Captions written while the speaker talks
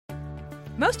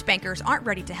Most bankers aren't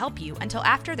ready to help you until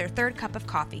after their third cup of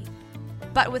coffee.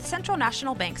 But with Central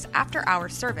National Bank's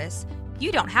after-hours service,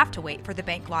 you don't have to wait for the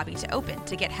bank lobby to open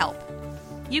to get help.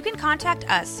 You can contact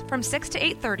us from 6 to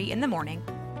 8:30 in the morning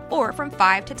or from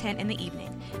 5 to 10 in the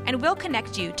evening, and we'll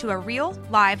connect you to a real,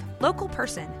 live, local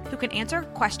person who can answer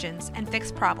questions and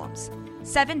fix problems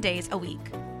 7 days a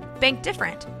week. Bank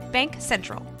different. Bank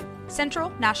Central. Central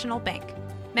National Bank.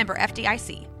 Member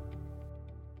FDIC.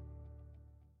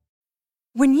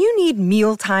 When you need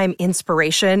mealtime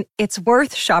inspiration, it's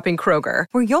worth shopping Kroger,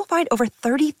 where you'll find over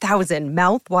 30,000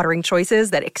 mouth-watering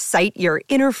choices that excite your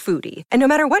inner foodie. And no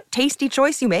matter what tasty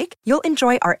choice you make, you'll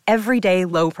enjoy our everyday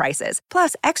low prices,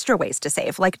 plus extra ways to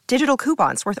save, like digital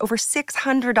coupons worth over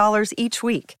 $600 each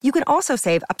week. You can also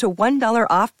save up to $1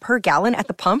 off per gallon at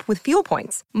the pump with fuel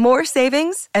points. More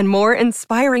savings and more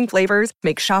inspiring flavors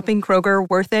make shopping Kroger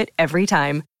worth it every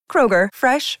time. Kroger,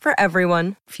 fresh for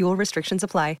everyone. Fuel restrictions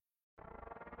apply.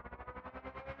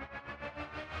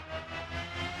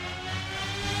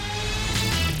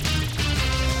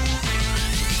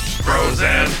 Bros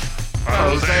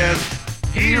and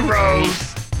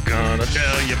heroes. Gonna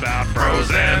tell you about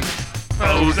bros and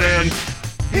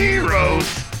heroes.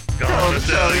 Gonna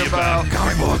tell you about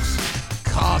comic books,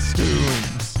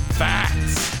 costumes,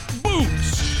 facts,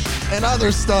 boots, and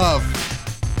other stuff.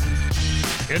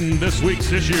 In this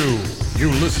week's issue,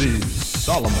 Ulysses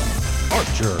Solomon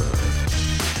Archer.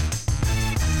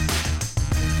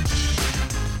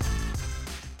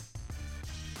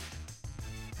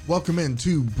 Welcome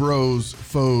into Bros,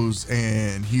 Foes,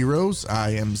 and Heroes.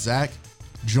 I am Zach,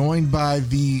 joined by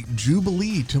the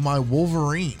Jubilee to my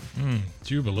Wolverine.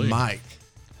 Jubilee. Mike.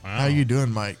 Wow. How you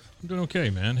doing, Mike? I'm doing okay,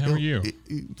 man. How are you?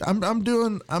 I'm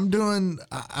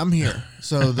here.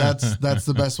 So that's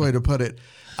the best way to put it.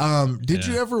 Did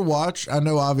you ever watch, I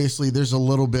know obviously there's a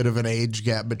little bit of an age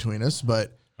gap between us,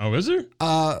 but Oh, is there?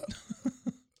 I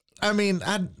mean,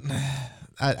 I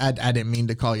didn't mean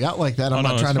to call you out like that. I'm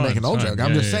not trying to make an old joke.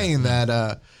 I'm just saying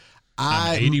that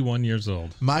I'm 81 years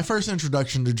old. My first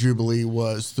introduction to Jubilee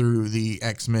was through the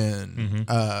X-Men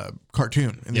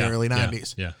cartoon in the early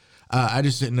 90s. Yeah. I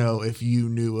just didn't know if you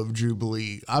knew of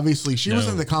Jubilee. Obviously, she was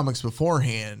in the comics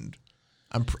beforehand.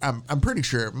 I'm pretty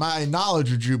sure. My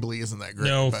knowledge of Jubilee isn't that great.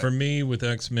 No, for me with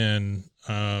X-Men,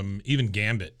 even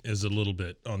Gambit is a little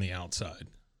bit on the outside.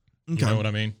 Okay. You know what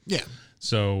I mean? Yeah.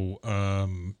 So,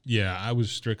 I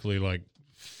was strictly like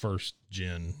first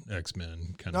gen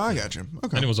X-Men kind of I thing. got you.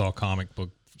 Okay. And it was all comic book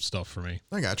stuff for me.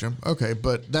 I got you. Okay,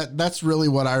 but that's really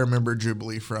what I remember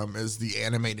Jubilee from is the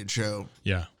animated show.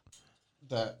 Yeah.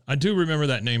 I do remember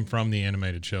that name from the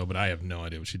animated show, but I have no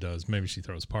idea what she does. Maybe she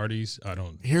throws parties.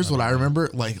 Here's what I remember: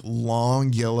 like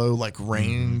long yellow, like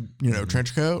rain,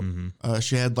 trench coat.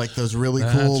 She had like those really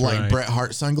cool, like Bret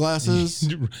Hart sunglasses.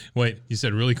 Wait, you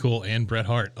said really cool and Bret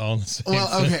Hart all in the same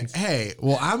sentence. Hey,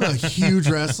 I'm a huge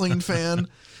wrestling fan.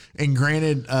 And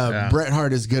granted, Bret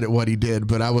Hart is good at what he did,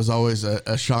 but I was always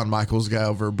a Shawn Michaels guy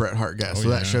over a Bret Hart guy. So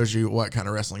that shows you what kind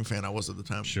of wrestling fan I was at the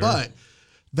time. Sure. But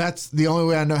that's the only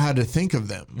way I know how to think of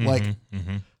them.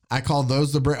 I call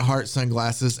those the Bret Hart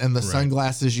sunglasses, and the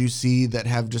sunglasses you see that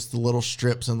have just the little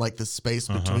strips and like the space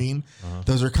between,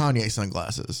 those are Kanye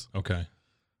sunglasses. Okay.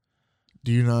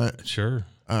 Do you not? Sure.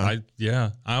 I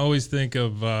always think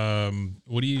of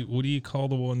what do you call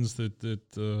the ones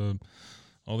that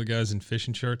all the guys in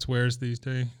fishing shirts wears these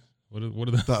days? What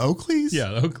are the Oakleys?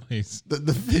 Yeah, the Oakleys.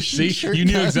 The fishing shirt. You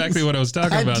knew guys? exactly what I was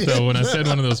talking about though when I said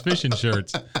one of those fishing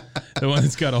shirts. The one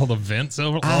that's got all the vents all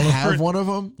over it. I have one of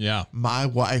them. Yeah. My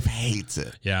wife hates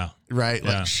it. Yeah. Right?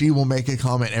 Yeah. Like she will make a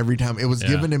comment every time. It was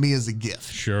given to me as a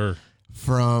gift. Sure.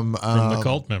 From the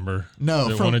cult member. No.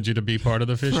 That wanted you to be part of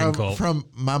the fishing cult. From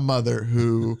my mother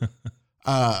who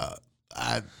I'm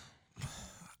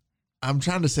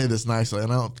trying to say this nicely,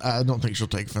 and I don't think she'll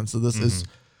take offense to this. Is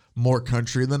more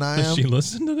country than I am. Does she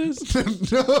listen to this?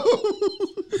 No.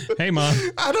 Hey, Mom.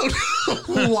 I don't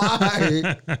know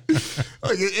why.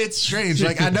 Like, it's strange.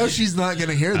 Like I know she's not going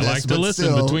to hear this. I like to listen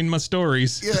still, between my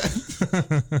stories. Yeah.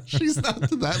 She's not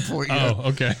to that point yet. Oh,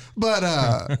 okay.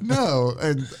 But no,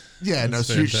 and yeah, That's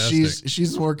no,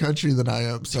 she's more country than I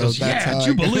am. So goes, that's how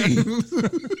Jubilee.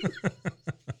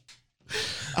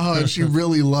 Oh, and she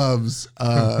really loves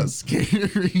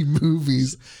scary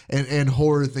movies and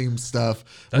horror themed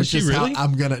stuff. Does she really?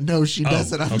 I'm gonna. No, she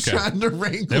doesn't. I'm trying to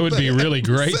wrangle. That would be really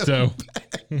great, though.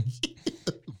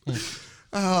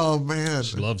 Oh man,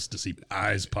 she loves to see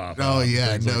eyes pop. Oh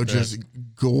yeah, no, like just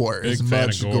gore, as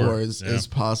much gore as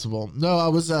possible. No, I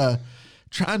was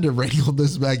trying to wrangle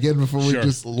this back in before we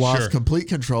just lost complete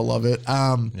control of it.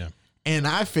 And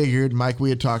I figured, Mike,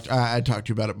 I talked to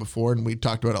you about it before, and we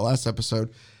talked about it last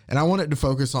episode. And I want it to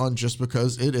focus on, just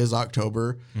because it is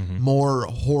October, more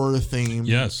horror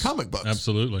themed comic books.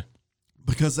 Absolutely.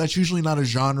 Because that's usually not a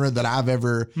genre that I've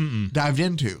ever dived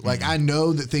into. Like, I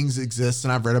know that things exist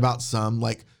and I've read about some.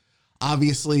 Like,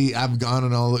 obviously, I've gone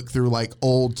and I'll look through like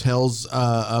old Tales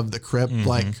of the Crypt,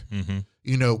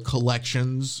 you know,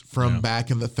 collections from back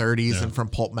in the 30s and from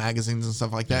pulp magazines and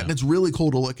stuff like that. And it's really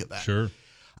cool to look at that. Sure.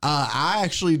 I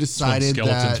actually decided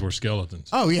skeletons were skeletons.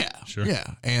 Oh, yeah. Sure. Yeah.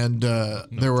 And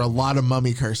there were a lot of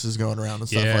mummy curses going around and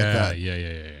stuff like that.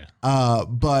 Yeah.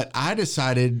 But I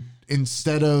decided,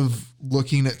 instead of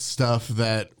looking at stuff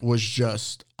that was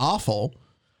just awful,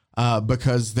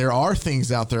 because there are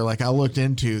things out there, like I looked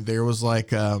into, there was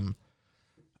like,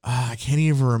 I can't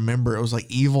even remember. It was like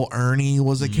Evil Ernie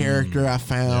was a character I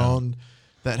found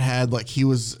that had like, he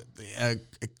was a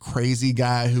crazy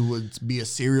guy who would be a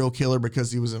serial killer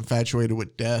because he was infatuated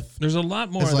with death. There's a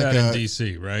lot more of that in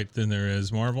DC, right, than there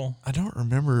is Marvel. I don't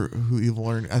remember who Evil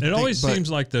Ernie. It always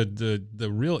seems like the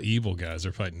real evil guys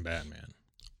are fighting Batman.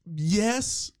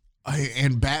 Yes.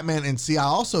 And Batman, and see, I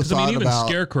also thought even about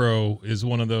Scarecrow is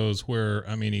one of those where,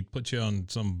 I mean, he puts you on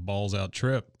some balls out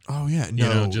trip. Oh yeah, you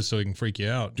know, just so he can freak you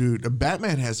out. Dude,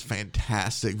 Batman has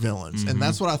fantastic villains, and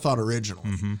that's what I thought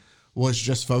originally was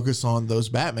just focus on those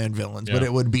Batman villains, but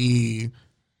it would be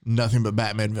nothing but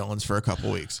Batman villains for a couple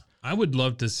weeks. I would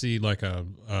love to see like a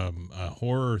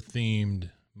horror themed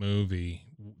movie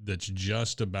that's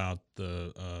just about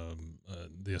the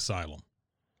asylum.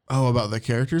 Oh, about the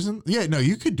characters?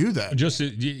 You could do that.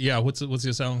 What's the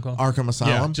asylum called? Arkham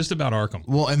Asylum. Yeah, just about Arkham.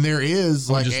 Well, and there is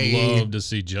I would love to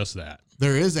see just that.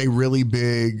 There is a really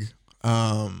big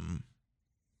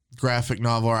graphic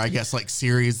novel, or I guess like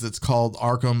series, that's called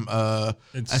Arkham, A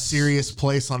Serious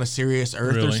Place on a Serious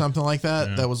Earth, or something like that.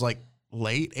 Yeah. That was like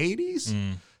late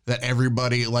 80s. That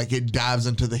everybody, like, it dives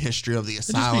into the history of the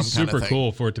asylum. It'd just be super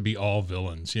cool for it to be all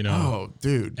villains, you know? Oh,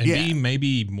 dude. And be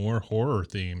maybe more horror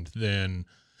themed than,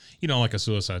 you know, like a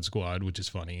Suicide Squad, which is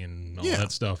funny and all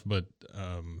that stuff. But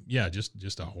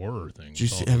just a horror thing.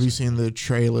 Have you seen the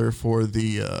trailer for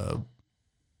the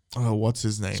what's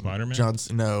his name? Spider-Man? John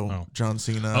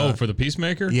Cena. Oh, for the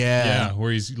Peacemaker? Yeah. Yeah,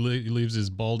 where he leaves his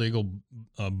bald eagle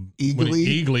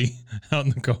Eagly out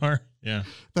in the car. Yeah.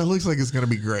 That looks like it's going to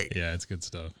be great. Yeah, it's good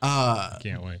stuff.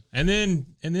 Can't wait. And then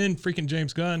freaking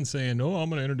James Gunn saying, "Oh, I'm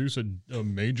going to introduce a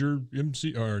major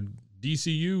MC or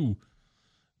DCU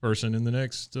person in the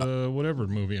next whatever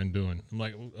movie I'm doing." I'm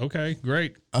like, "Okay,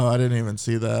 great." Oh, I didn't even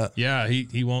see that. Yeah,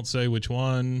 he won't say which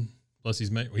one. Plus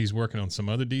he's working on some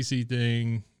other DC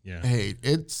thing. Yeah. Hey,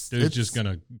 it's just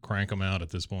gonna crank them out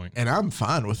at this point, and I'm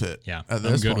fine with it. Yeah, at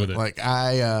this I'm good point. with it. Like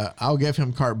I'll give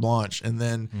him carte blanche, and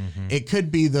then it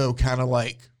could be though kind of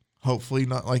like, hopefully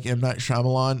not like M. Night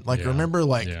Shyamalan. Like remember,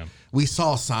 like we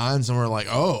saw Signs and we're like,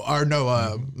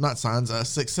 not Signs,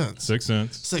 Sixth Sense.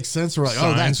 Sixth Sense. We're like,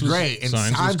 that's great, and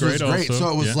Signs was great. Also.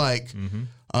 So it was like.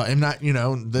 And not, you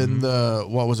know, then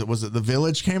what was it? Was it The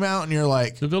Village came out and you're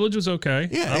like, The Village was okay.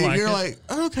 Yeah. And you're like,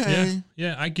 okay.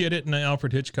 Yeah. I get it in an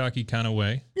Alfred Hitchcocky kind of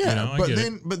way. Yeah. You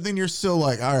know, but then you're still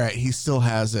like, all right, he still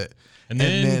has it. And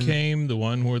then came the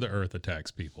one where the earth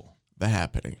attacks people. The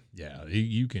Happening. Yeah.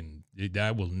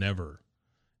 That will never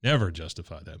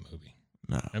justify that movie.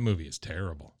 No. That movie is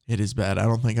terrible. It is bad. I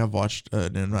don't think I've watched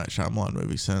an M. Night Shyamalan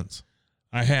movie since.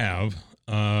 I have.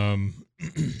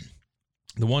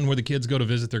 The one where the kids go to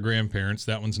visit their grandparents,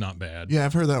 that one's not bad. Yeah,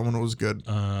 I've heard that one was good.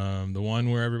 The one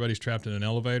where everybody's trapped in an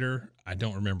elevator, I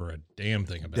don't remember a damn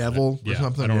thing about Devil it. or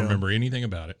something? I don't remember anything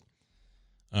about it.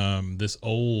 This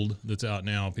old that's out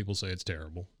now, people say it's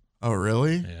terrible. Oh,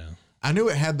 really? Yeah. I knew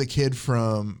it had the kid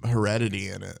from Heredity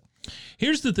in it.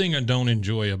 Here's the thing I don't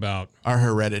enjoy about... Or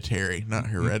Hereditary, not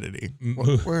Heredity.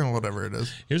 Whatever it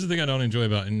is. Here's the thing I don't enjoy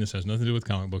about, and this has nothing to do with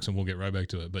comic books, and we'll get right back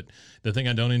to it, but the thing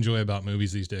I don't enjoy about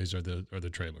movies these days are the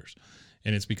trailers.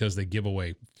 And it's because they give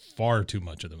away far too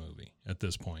much of the movie at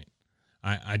this point.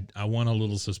 I want a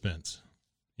little suspense,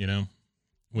 you know?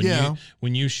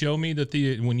 When you show me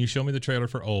the trailer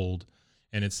for Old,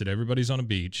 and it's that everybody's on a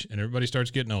beach, and everybody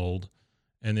starts getting old,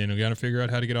 and then we got to figure out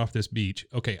how to get off this beach.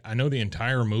 Okay, I know the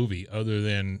entire movie other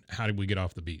than how did we get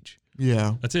off the beach.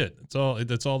 Yeah. That's it.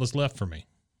 That's all that's left for me.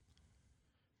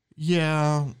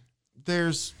 Yeah.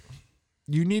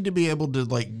 You need to be able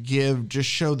to just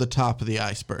show the top of the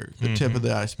iceberg, the tip of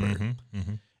the iceberg.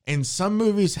 And some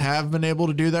movies have been able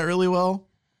to do that really well.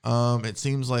 It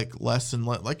seems like less and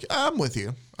less. Like, I'm with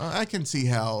you. I can see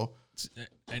how.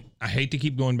 I hate to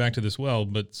keep going back to this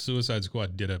but Suicide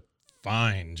Squad did a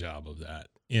fine job of that,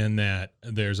 in that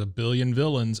there's a billion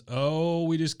villains. Oh,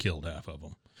 we just killed half of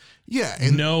them. Yeah.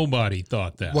 And Nobody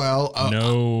thought that. Well,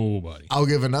 nobody. I'll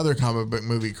give another comic book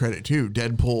movie credit too.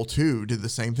 Deadpool 2 did the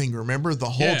same thing. Remember the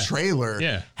whole trailer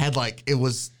had like, it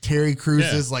was Terry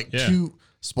Crews's two,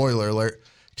 spoiler alert,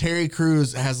 Terry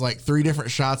Crews has like 3 different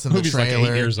shots in the trailer.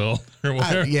 Like 8 years old or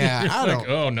whatever. I don't. Like,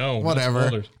 oh no,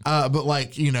 whatever. But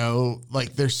like, you know,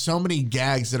 like there's so many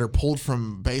gags that are pulled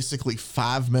from basically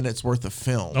 5 minutes worth of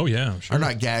film. Oh yeah, sure. Or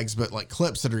not gags, but like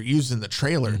clips that are used in the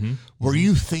trailer where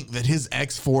you think that his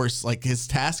X-Force, like his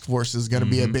task force, is going to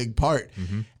be a big part.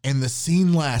 And the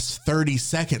scene lasts 30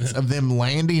 seconds of them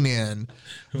landing in.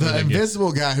 The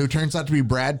invisible guy who turns out to be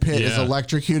Brad Pitt is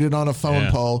electrocuted on a phone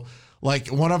pole. Like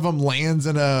one of them lands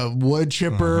in a wood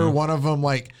chipper. One of them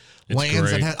like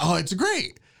lands and it's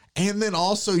great. And then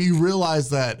also you realize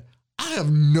that I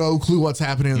have no clue what's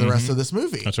happening in the rest of this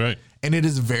movie. That's right. And it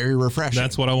is very refreshing.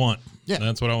 That's what I want. Yeah.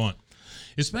 That's what I want.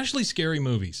 Especially scary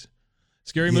movies.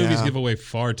 Scary movies give away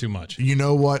far too much. You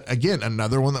know what? Again,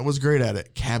 another one that was great at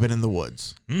it, Cabin in the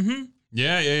Woods.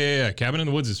 Yeah. Cabin in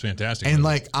the Woods is fantastic. And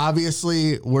like,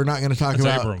 obviously we're not going to talk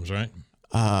about Abrams, right?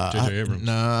 J.J. Abrams.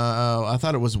 No, I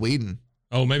thought it was Whedon.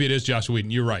 Oh, maybe it is Joss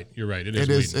Whedon. You're right. It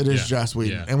is Joss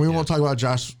Whedon. Yeah, and we won't talk about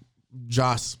Joss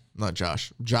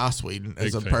Whedon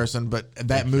as a person, but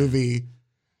that movie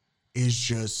is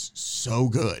just so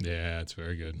good. Yeah, it's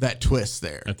very good. That twist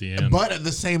there. At the end. But at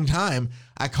the same time,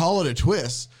 I call it a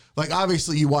twist. Like,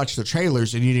 obviously you watch the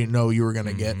trailers and you didn't know you were going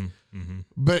to get,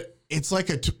 but it's like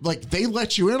like they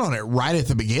let you in on it right at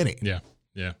the beginning. Yeah.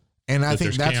 And I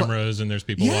think there's cameras and there's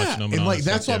people watching them. And like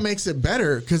that's what makes it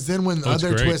better, because then when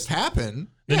other twists happen,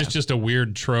 then it's just a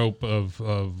weird trope of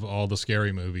all the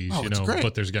scary movies, great.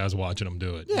 But there's guys watching them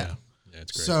do it. Yeah,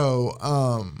 it's great. So,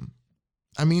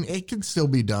 I mean, it can still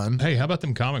be done. Hey, how about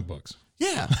them comic books?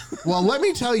 Yeah. Well, let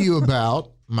me tell you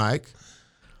about, Mike,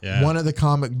 one of the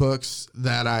comic books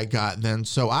that I got then.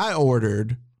 So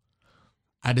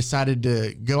I decided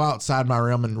to go outside my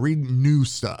realm and read new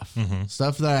stuff,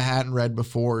 stuff that I hadn't read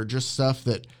before, just stuff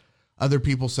that other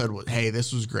people said, hey,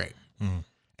 this was great.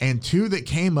 And 2 that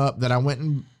came up that I went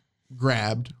and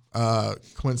grabbed,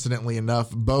 coincidentally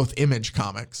enough, both Image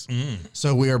comics.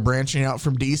 So we are branching out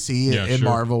from DC and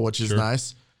Marvel, which is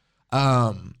nice.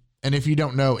 And if you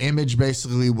don't know, Image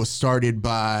basically was started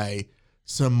by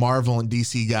some Marvel and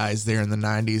DC guys there in the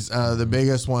 90s. The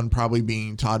biggest one probably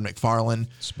being Todd McFarlane,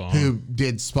 who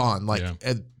did Spawn.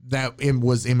 That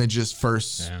was Image's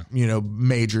first,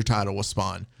 major title was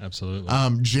Spawn.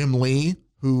 Absolutely. Jim Lee,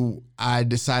 who I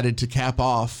decided to cap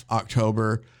off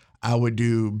October, I would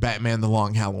do Batman The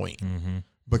Long Halloween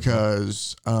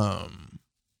because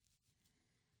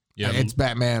it's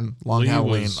Batman, Long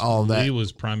Halloween, all that. Lee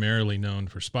was primarily known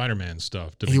for Spider-Man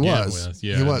stuff to begin with.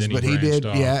 Yeah, he was, but he did.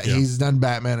 He's done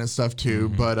Batman and stuff too.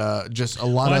 But just a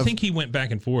lot of. I think he went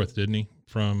back and forth, didn't he,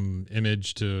 from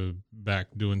Image to back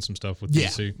doing some stuff with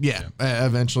DC? Yeah.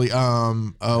 Eventually.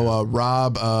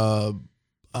 Rob.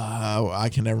 I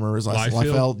can never remember his last name.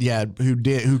 Liefeld,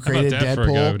 who created Deadpool. For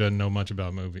a guy who doesn't know much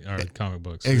about comic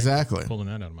books. Exactly. Pulling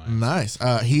that out of my ass.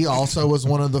 Nice. He also was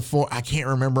one of the 4. I can't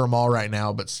remember them all right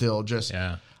now, but still just.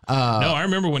 Yeah. No, I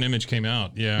remember when Image came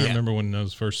out. Yeah, I remember when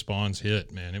those first Spawns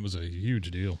hit, man. It was a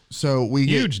huge deal. So We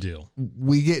get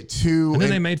 2. And then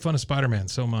they made fun of Spider-Man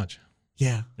so much.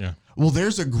 Yeah. Yeah. Well,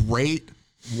 there's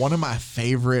one of my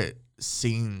favorite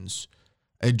scenes,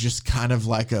 just kind of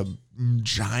like a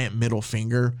giant middle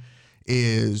finger,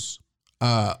 is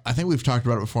I think we've talked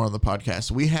about it before on the podcast.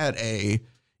 We had a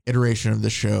iteration of the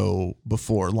show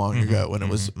before long ago when it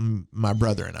was my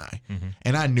brother and I,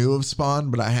 and I knew of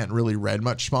Spawn, but I hadn't really read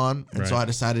much Spawn. And so I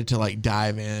decided to like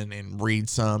dive in and read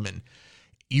some. And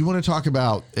you want to talk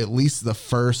about at least the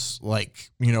first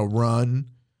run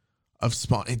of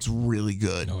Spawn. It's really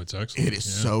good. Oh, it's excellent. It is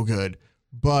so good.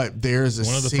 But there's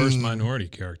one of the first minority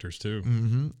characters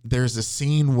too. There's a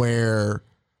scene where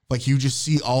like you just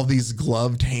see all these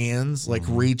gloved hands like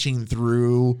reaching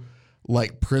through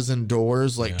like prison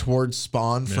doors towards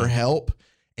Spawn for help,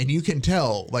 and you can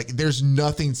tell like there's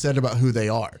nothing said about who they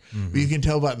are, but you can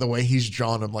tell by the way he's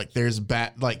drawn them. Like there's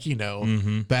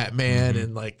Batman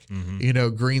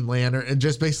and Green Lantern, and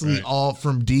just basically all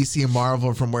from DC and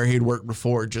Marvel from where he'd worked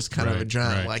before. Just kind of a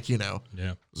giant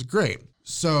it was great.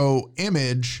 So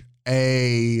Image,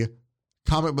 a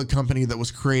comic book company that was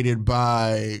created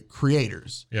by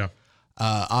creators. Yeah.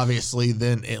 Obviously,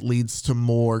 then it leads to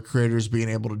more creators being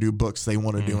able to do books they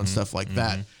want to do and stuff like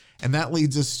that. And that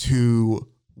leads us to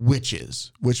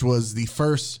Witches, which was the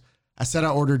first. I said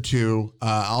I ordered 2.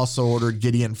 I also ordered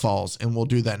Gideon Falls, and we'll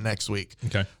do that next week.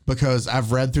 Okay. Because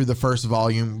I've read through the first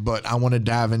volume, but I want to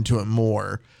dive into it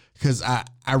more because I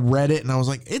read it and I was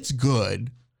like, it's good.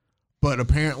 but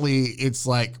apparently it's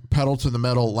like pedal to the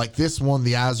metal. Like this won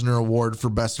the Eisner Award for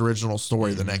Best Original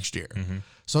Story the next year.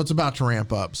 So it's about to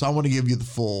ramp up. So I want to give you the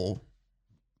full,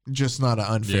 just not an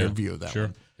unfair view of that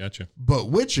one. Gotcha. But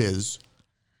Witches,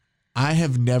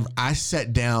 I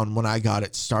sat down when I got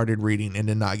it, started reading, and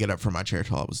did not get up from my chair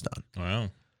till I was done. Wow.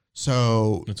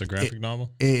 So It's a graphic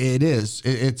novel? It is.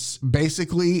 It's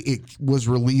basically, it was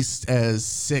released as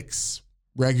 6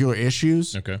 regular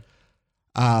issues. Okay.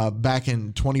 Back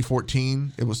in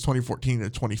 2014. It was 2014 to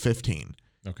 2015.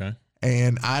 Okay.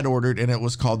 And I'd ordered, and it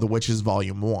was called The Witches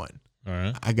Volume 1. All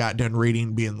right. I got done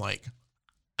reading, being like,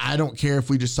 I don't care if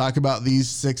we just talk about these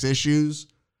 6 issues.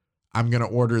 I'm going to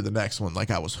order the next one.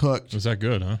 Like, I was hooked. Was that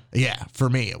good, huh? Yeah, for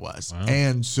me it was. Wow.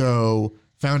 And so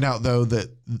found out, though, that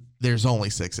there's only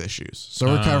 6 issues. So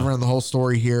we're covering the whole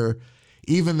story here.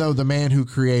 Even though the man who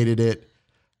created it,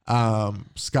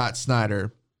 Scott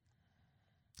Snyder,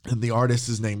 and the artist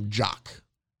is named Jock.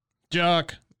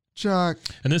 Jock.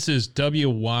 And this is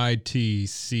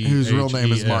WYTCHES. Whose real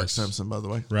name is Mark Simpson, by the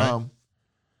way. Right.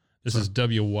 This is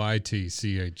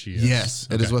WYTCHES. Yes,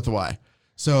 it is with a Y.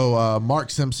 So Mark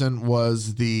Simpson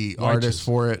was the artist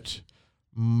for it.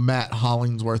 Matt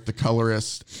Hollingsworth, the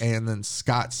colorist, and then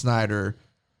Scott Snyder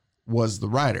was the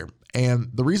writer.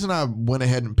 And the reason I went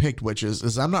ahead and picked Witches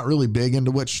is I'm not really big into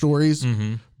witch stories,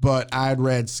 but I'd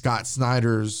read Scott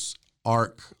Snyder's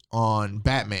arc on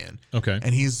Batman. Okay.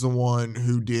 And he's the one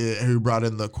who brought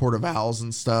in the Court of Owls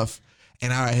and stuff.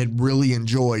 And I had really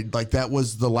enjoyed, like, that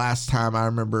was the last time I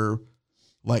remember,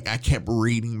 like, I kept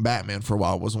reading Batman for a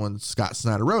while, was when Scott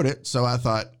Snyder wrote it. So I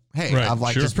thought, hey, I've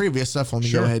liked his previous stuff. Let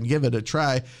me go ahead and give it a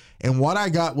try. And what I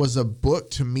got was a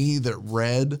book to me that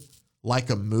read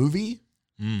like a movie.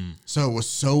 So it was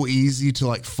so easy to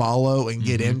like follow and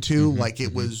get into. Like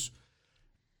it was,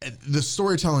 the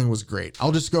storytelling was great.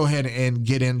 I'll just go ahead and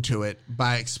get into it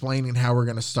by explaining how we're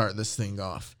going to start this thing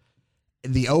off.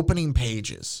 The opening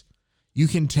pages, you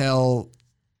can tell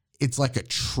it's like a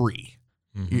tree.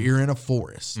 You're in a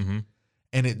forest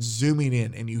and it's zooming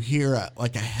in and you hear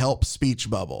like a help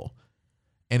speech bubble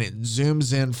and it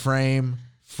zooms in frame.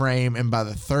 And by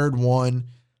the third one,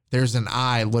 there's an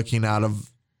eye looking out of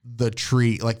the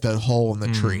tree, like the hole in the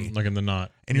tree, like in the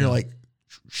knot. And you're like,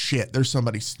 shit, there's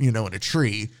somebody, in a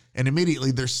tree. And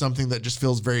immediately there's something that just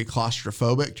feels very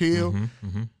claustrophobic to you.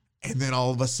 And then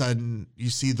all of a sudden you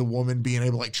see the woman being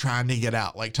able, like trying to get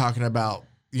out, like talking about,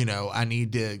 I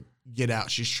need to get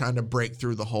out. She's trying to break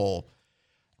through the hole.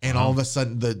 And all of a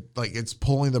sudden it's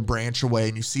pulling the branch away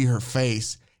and you see her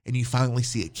face and you finally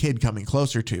see a kid coming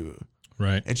closer to you.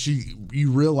 Right. And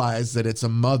you realize that it's a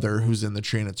mother who's in the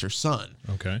tree and it's her son.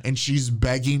 Okay. And she's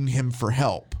begging him for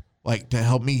help, like to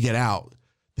help me get out.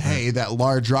 Hey, that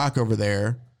large rock over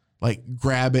there, like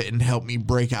grab it and help me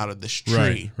break out of this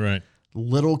tree. Right.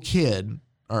 Little kid,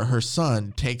 or her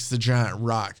son, takes the giant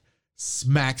rock,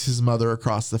 smacks his mother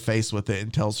across the face with it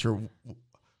and tells her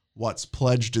what's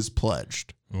pledged is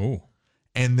pledged. Oh.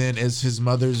 And then as his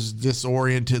mother's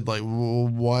disoriented, like,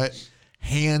 what?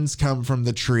 Hands come from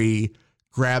the tree,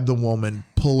 grab the woman,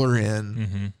 pull her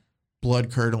in,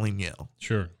 blood-curdling yell.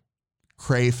 Sure.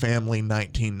 Cray family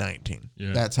 1919.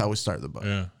 Yeah. That's how we start the book.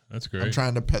 Yeah, that's great. I'm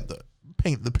trying to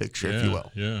paint the picture, if you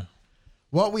will. Yeah.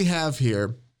 What we have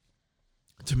here,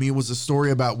 to me, was a story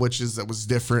about witches that was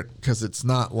different because it's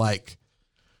not like,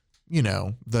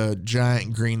 the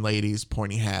giant green ladies,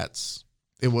 pointy hats.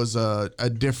 It was a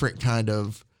different kind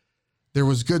of, there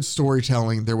was good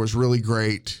storytelling. There was really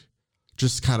great,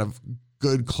 just kind of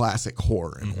good classic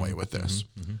horror in a way with this.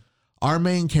 Our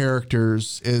main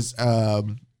characters is,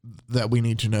 that we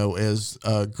need to know is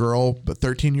a girl, but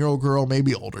 13-year-old girl,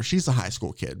 maybe older. She's a high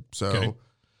school kid. So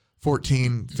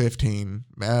 14, 15,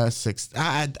 6,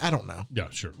 I don't know. Yeah,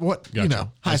 sure. What,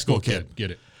 Gotcha. high school kid.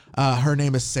 Get it. Her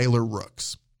name is Sailor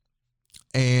Rooks.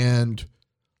 And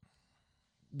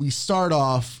we start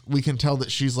off, we can tell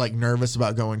that she's like nervous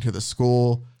about going to the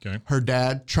school. Okay. Her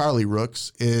dad, Charlie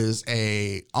Rooks, is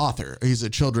a author. He's a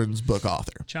children's book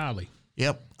author. Charlie.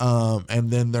 Yep. And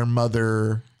then their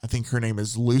mother, I think her name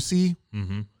is Lucy,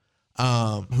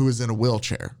 who is in a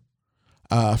wheelchair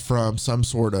from some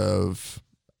sort of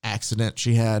accident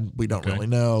she had. We don't really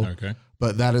know. Okay.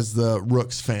 But that is the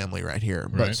Rooks family right here.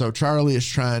 Right. But so Charlie is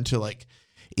trying to like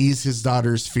ease his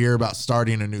daughter's fear about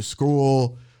starting a new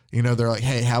school. They're like,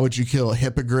 hey, how would you kill a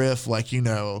hippogriff? Like,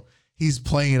 he's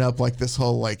playing it up like this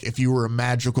whole, like, if you were a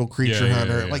magical creature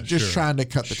hunter, like just trying to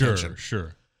cut the tension.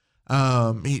 Sure.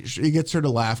 He gets her to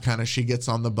laugh kind of. She gets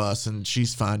on the bus and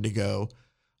she's fine to go.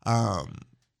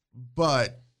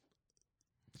 But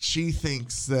she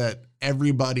thinks that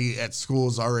everybody at school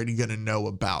is already going to know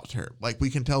about her. Like, we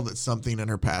can tell that something in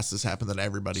her past has happened that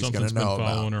everybody's going to know been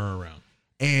following about. her around.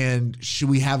 And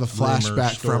we have a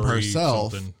flashback from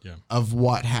herself of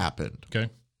what happened. Okay.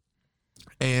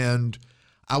 And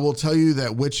I will tell you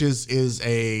that Witches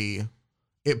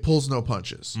it pulls no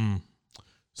punches.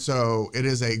 So it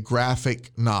is a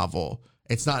graphic novel.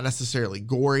 It's not necessarily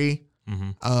gory.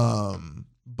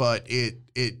 But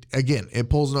it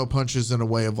pulls no punches in a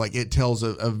way of like, it tells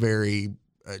a very,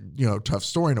 tough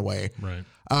story in a way. Right.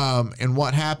 And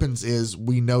what happens is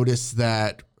we notice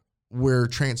that we're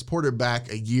transported back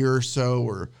a year or so,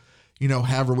 or,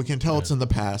 however, we can tell it's in the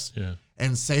past. Yeah.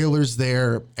 And Sailor's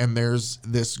there, and there's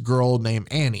this girl named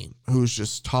Annie, who's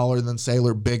just taller than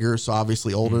Sailor, bigger, so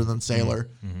obviously older than Sailor,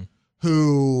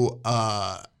 who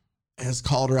has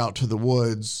called her out to the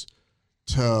woods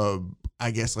to,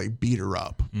 I guess, like, beat her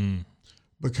up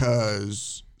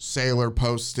because Sailor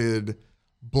posted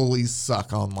bullies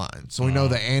suck online. So we know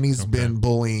that Annie's been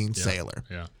bullying Sailor.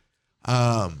 Yeah.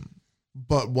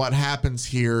 But what happens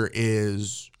here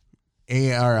is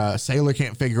Sailor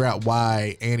can't figure out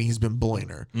why Annie's been bullying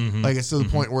her. Like, it's to the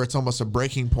point where it's almost a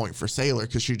breaking point for Sailor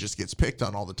because she just gets picked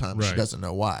on all the time. Right. She doesn't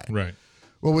know why. Right.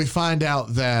 Well, we find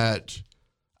out that,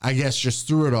 I guess just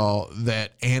through it all,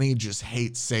 that Annie just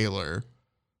hates Sailor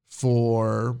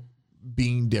for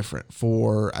being different,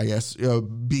 for, I guess,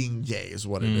 being gay is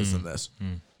what it is in this.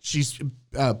 She's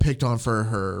picked on for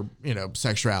her,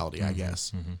 sexuality, I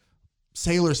guess.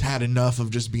 Sailor's had enough of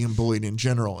just being bullied in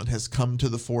general and has come to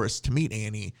the forest to meet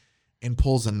Annie and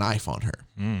pulls a knife on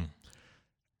her.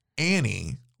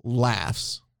 Annie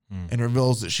laughs and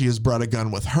reveals that she has brought a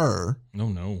gun with her.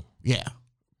 No. Yeah.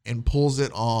 And pulls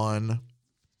it on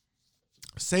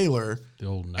Sailor, the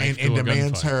old knife and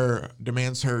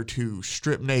demands her to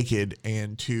strip naked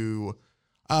and to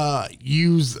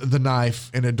use the knife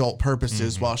in adult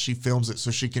purposes while she films it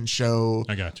so she can show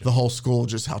the whole school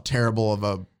just how terrible of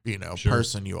a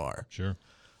person you are. Sure.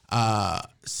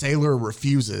 Sailor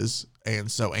refuses,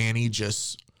 and so Annie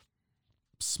just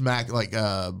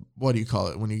what do you call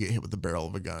it when you get hit with the barrel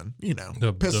of a gun?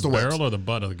 The pistol barrel whips. or the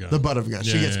butt of the gun? The butt of a gun.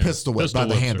 She gets pistol whipped by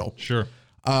the handle. Sure.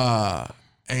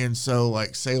 And so,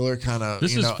 like, Sailor kind of,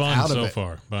 this is fun out of so it.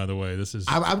 far, by the way. This is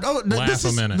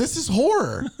This is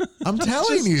horror. I'm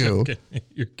telling you.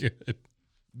 You're good.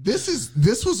 This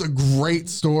was a great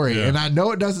story, and I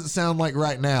know it doesn't sound like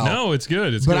right now. No, it's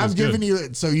good. But I'm giving you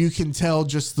it so you can tell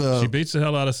just She beats the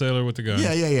hell out of Sailor with the gun.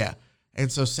 Yeah.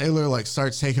 And so Sailor, like,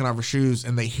 starts taking off her shoes,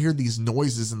 and they hear these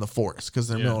noises in the forest because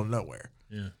they're in the middle of nowhere.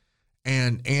 Yeah.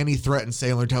 And Annie threatens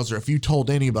Sailor and tells her, if you told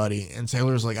anybody, and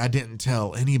Sailor's like, I didn't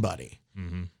tell anybody.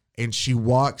 And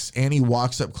Annie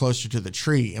walks up closer to the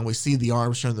tree, and we see the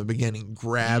arms from the beginning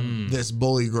grab this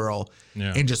bully girl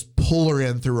and just pull her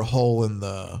in through a hole in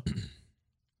the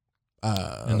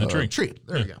tree.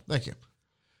 There we go. Thank you.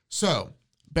 So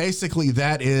basically,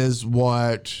 that is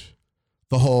what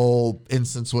the whole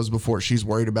instance was before. She's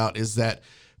worried about is that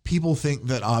people think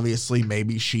that obviously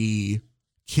maybe she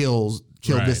killed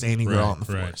this Annie girl in the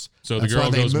forest. So the girl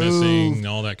goes missing,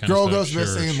 all that kind of stuff. Girl goes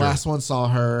missing. Last one saw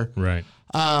her. Right.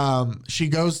 She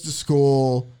goes to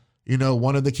school.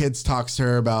 One of the kids talks to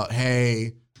her about,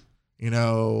 hey,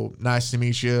 nice to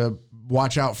meet you.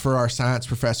 Watch out for our science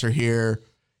professor here.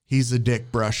 He's a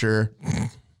dick brusher.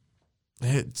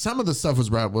 Some of the stuff was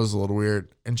a little weird.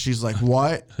 And she's like,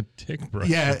 what? A dick brusher.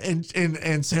 Yeah.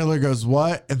 And Sailor goes,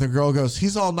 what? And the girl goes,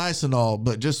 he's all nice and all,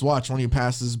 but just watch when he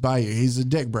passes by you. He's a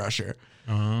dick brusher.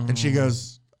 And she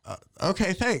goes,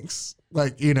 okay, thanks.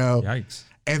 Like, Yikes.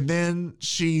 And then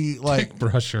she like dick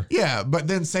brusher. Yeah. But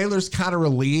then Sailor's kind of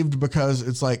relieved because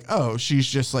it's like, oh, she's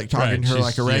just like talking to her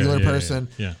like a regular person.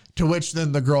 Yeah. To which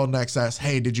then the girl next asks,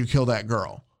 hey, did you kill that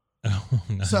girl? Oh,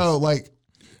 nice. So like,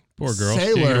 poor girl.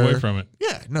 Sailor, she can't get away from it.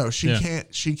 Yeah, no,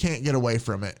 she can't get away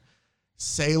from it.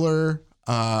 Sailor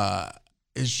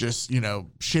is just,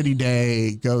 shitty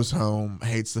day, goes home,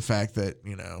 hates the fact that,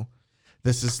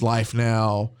 this is life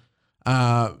now.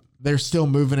 They're still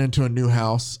moving into a new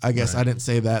house. I guess I didn't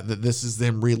say that this is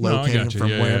them relocating from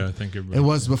where I think it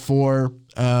was before.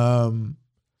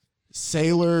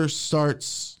 Sailor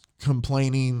starts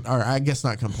complaining, or I guess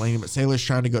not complaining, but Sailor's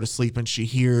trying to go to sleep and she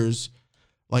hears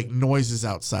like noises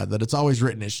outside that it's always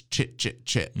written as chit, chit,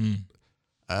 chit.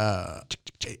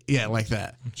 Yeah, like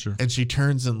that. Sure. And she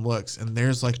turns and looks, and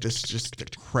there's like this just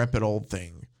decrepit old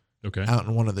thing out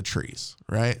in one of the trees,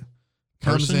 right?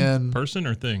 Person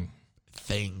or thing?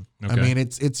 Thing. Okay. I mean,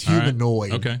 it's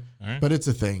humanoid. Okay. All right. But it's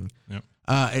a thing. Yep.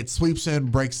 It sweeps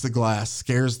in, breaks the glass,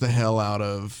 scares the hell out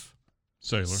of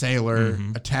Sailor,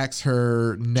 attacks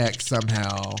her neck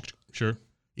somehow. Sure.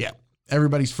 Yeah.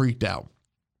 Everybody's freaked out.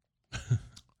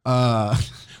 Uh,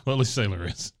 Well, at least Sailor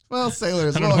is. well, Sailor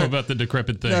is. I don't know about the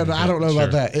decrepit thing. No, I don't know sure,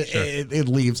 about that. sure. It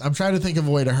leaves. I'm trying to think of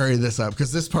a way to hurry this up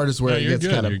because this part is where No, it you're gets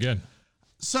good. kind of. You're good.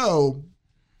 So,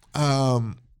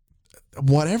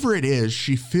 whatever it is,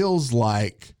 she feels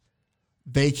like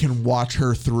they can watch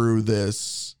her through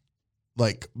this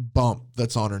like bump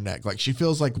that's on her neck. Like she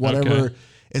feels like whatever Okay.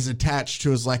 is attached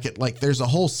to is like there's a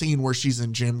whole scene where she's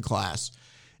in gym class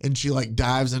and she like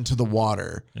dives into the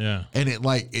water Yeah. and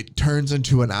it turns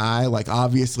into an eye. Like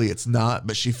obviously it's not,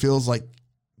 but she feels like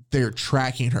they're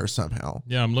tracking her somehow.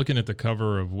 Yeah, I'm looking at the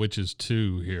cover of Witches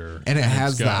 2 here. And it it's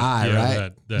has the eye, yeah,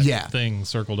 right? That Yeah. thing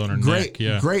circled on her Great, neck.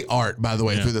 Yeah. great art, by the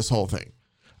way, Yeah. through this whole thing.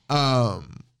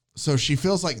 So she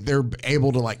feels like they're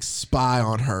able to like spy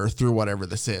on her through whatever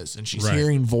this is. And she's Right.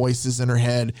 hearing voices in her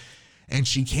head and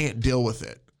she can't deal with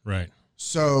it. Right.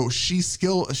 So she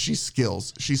steals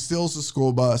the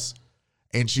school bus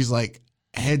and she's like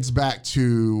heads back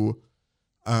to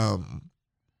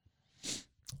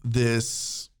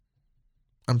this,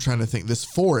 I'm trying to think, this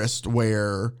forest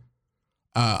where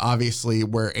obviously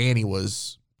where Annie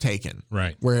was taken,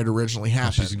 Right. where it originally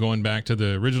happened. She's going back to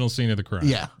the original scene of the crime.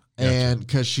 Yeah. Gotcha. And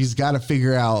because she's got to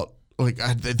figure out, like,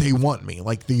 they want me.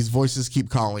 Like, these voices keep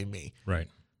calling me. Right.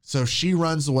 So she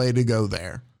runs away to go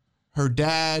there. Her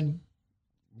dad,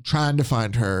 trying to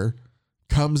find her,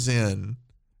 comes in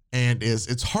and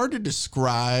it's hard to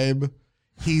describe.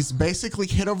 He's basically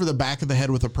hit over the back of the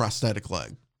head with a prosthetic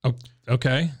leg. Oh,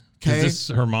 okay. Okay. Is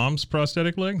this her mom's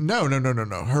prosthetic leg? No.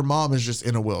 Her mom is just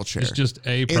in a wheelchair. It's just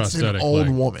a It's prosthetic an old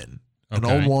leg. woman. An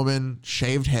Okay. old woman,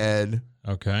 shaved head,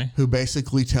 Okay. who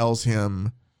basically tells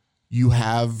him, you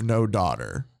have no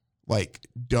daughter. Like,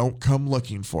 don't come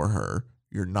looking for her.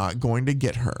 You're not going to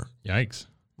get her. Yikes.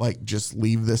 Like, just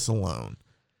leave this alone.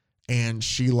 And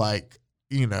she, like,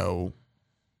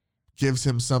 gives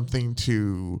him something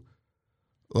to,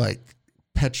 like,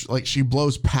 she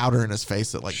blows powder in his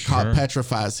face that, like, Sure.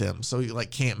 petrifies him. So he,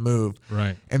 like, can't move.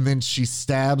 Right. And then she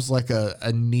stabs, like,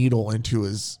 a needle into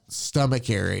his stomach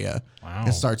area. Wow.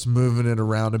 And starts moving it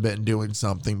around a bit and doing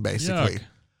something, basically.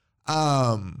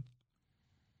 Yuck.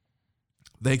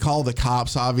 They call the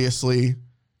cops, obviously,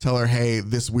 tell her, hey,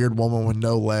 this weird woman with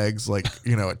no legs, like,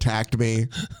 attacked me.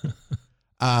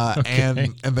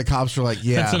 And the cops are like,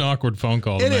 yeah. That's an awkward phone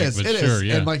call to It make, is. but It sure, is.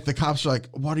 yeah. And like the cops are like,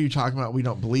 what are you talking about? We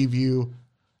don't believe you.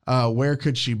 Where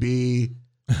could she be?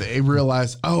 They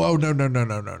realize, no.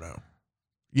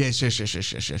 Yes.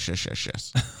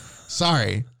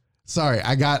 Sorry.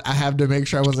 I have to make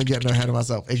sure I wasn't getting ahead of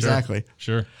myself. Exactly.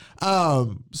 Sure.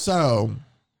 So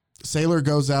Sailor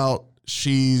goes out.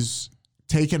 She's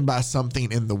taken by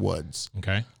something in the woods.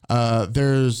 Okay.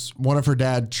 There's one of her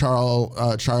dad,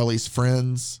 Charlie's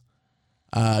friends,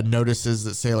 notices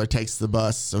that Sailor takes the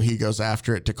bus. So he goes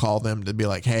after it to call them to be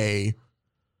like, hey,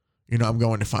 I'm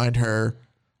going to find her.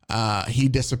 He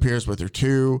disappears with her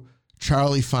too.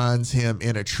 Charlie finds him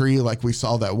in a tree like we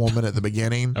saw that woman at the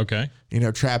beginning. Okay.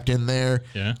 Trapped in there.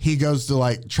 Yeah. He goes to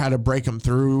like try to break him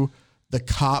through. The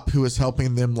cop who is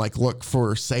helping them like look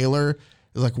for Sailor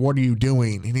is like, what are you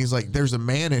doing? And he's like, there's a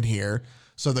man in here.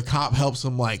 So the cop helps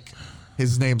him, like,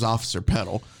 his name's Officer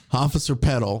Petal. Officer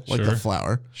Petal, like Sure. the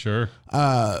flower, Sure.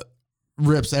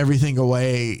 rips everything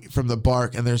away from the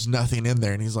bark and there's nothing in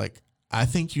there. And he's like, I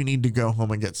think you need to go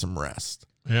home and get some rest.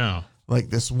 Yeah. Like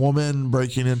this woman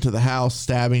breaking into the house,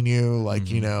 stabbing you, like,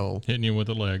 Hitting you with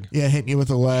a leg. yeah, hitting you with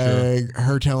a leg,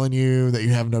 her telling you that you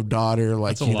have no daughter.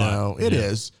 Like, That's a lot. it Yeah.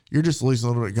 is. You're just losing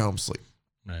a little bit, go home, sleep.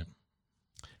 Right.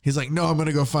 He's like, no, I'm going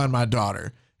to go find my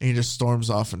daughter. And he just storms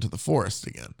off into the forest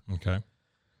again. Okay.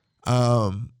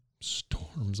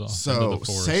 Storms off into So the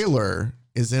forest. Sailor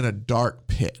is in a dark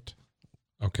pit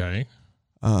Okay.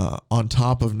 on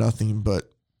top of nothing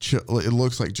but it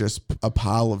looks like just a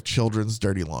pile of children's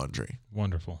dirty laundry.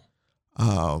 Wonderful.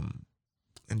 And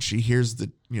she hears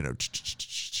the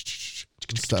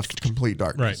stuff, complete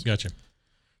darkness. Right. Gotcha.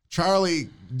 Charlie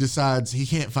decides he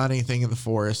can't find anything in the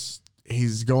forest.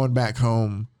 He's going back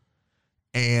home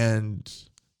and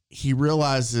he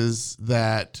realizes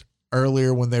that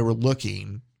earlier when they were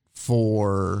looking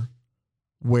for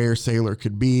where Sailor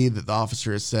could be, that the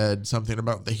officer has said something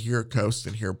about the Here Coast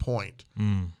and Here Point.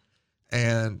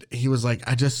 And he was like,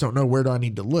 I just don't know, where do I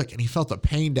need to look? And he felt a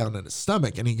pain down in his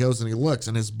stomach and he goes and he looks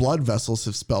and his blood vessels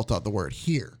have spelt out the word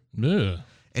here. Ugh.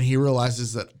 And he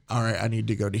realizes that, all right, I need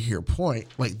to go to Here Point.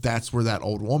 Like that's where that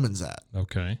old woman's at.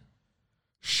 Okay.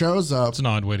 Shows up. It's an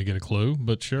odd way to get a clue,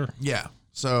 but sure. Yeah.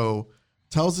 So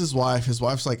tells his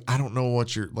wife's like, I don't know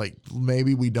what you're like,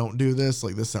 maybe we don't do this.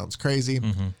 Like, this sounds crazy.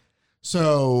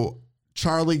 So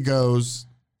Charlie goes,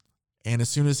 and as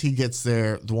soon as he gets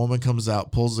there, the woman comes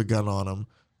out, pulls the gun on him.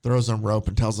 throws them rope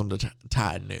and tells them to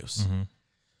tie a noose.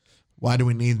 Why do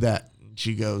we need that?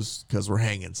 She goes, because we're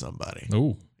hanging somebody.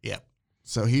 Oh, Yeah.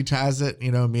 So he ties it,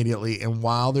 immediately. And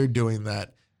while they're doing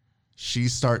that, she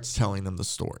starts telling them the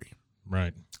story.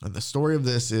 right. And the story of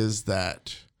this is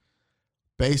that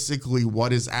basically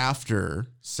what is after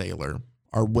Sailor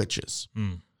are witches.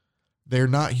 They're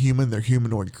not human. They're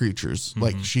humanoid creatures.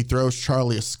 Like she throws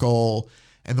Charlie a skull,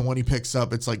 and the one he picks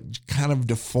up, it's like kind of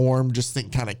deformed. Just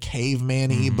think kind of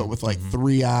caveman-y, but with like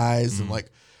 3 eyes and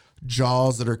like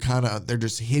jaws that are they're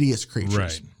just hideous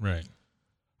creatures. Right.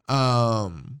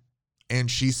 And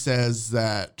she says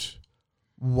that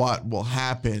what will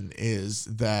happen is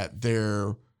that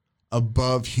they're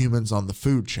above humans on the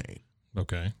food chain.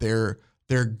 Okay. They're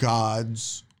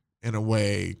gods in a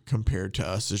way compared to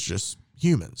us as just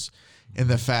humans. And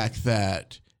the fact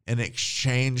that in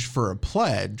exchange for a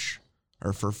pledge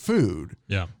or for food,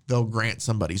 Yeah. they'll grant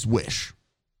somebody's wish.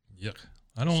 Yuck.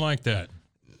 I don't like that.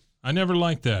 I never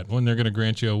like that when they're going to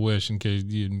grant you a wish in case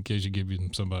you give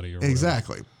them somebody or whatever.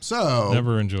 Exactly. So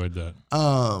Never enjoyed that.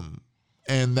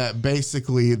 and that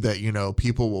basically that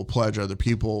people will pledge other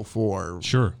people for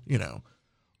Sure.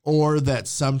 or that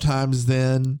sometimes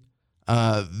then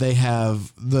they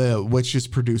have the witches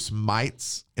produce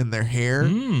mites in their hair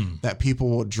that people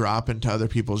will drop into other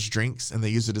people's drinks, and they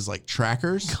use it as like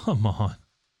trackers. Come on.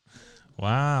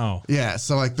 Wow. Yeah,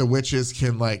 so like the witches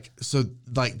can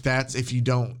that's if you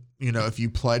don't if you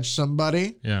pledge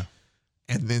somebody, Yeah.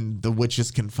 and then the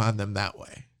witches can find them that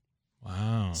way,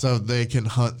 Wow. so they can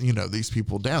hunt these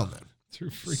people down then. Through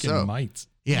freaking So- mites.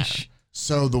 Yeah.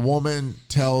 So the woman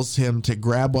tells him to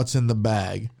grab what's in the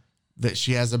bag, that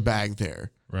she has a bag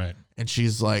there. Right. And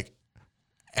she's like,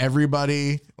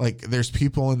 everybody, like there's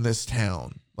people in this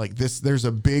town, like there's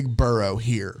a big borough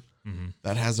here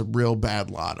that has a real bad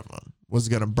lot of them, was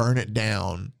going to burn it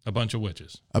down. A bunch of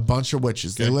witches. A bunch of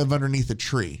witches. Okay. They live underneath a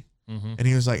tree. And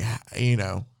he was like,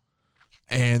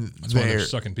 and That's why they're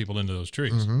sucking people into those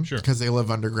trees. Sure. because they live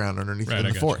underground underneath Right. in I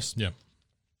the got forest. you. Yeah.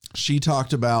 She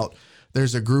talked about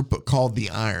there's a group called the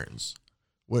Irons,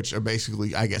 which are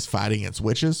basically, I guess, fighting against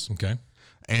witches. Okay.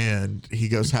 And he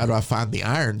goes, how do I find the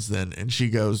Irons then? And she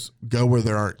goes, go where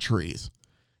there aren't trees.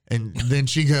 And then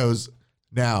she goes,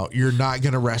 now you're not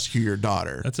going to rescue your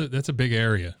daughter. That's a big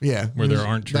area. Yeah. Where there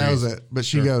aren't trees. That was it. But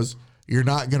she goes, you're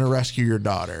not going to rescue your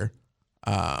daughter.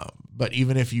 But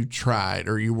even if you tried,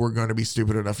 or you were going to be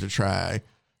stupid enough to try,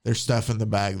 there's stuff in the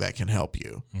bag that can help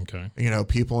you. Okay.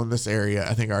 People in this area,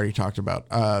 I think I already talked about,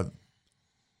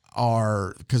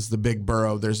 are, because the big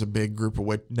borough, there's a big group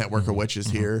of network of witches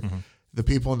here. The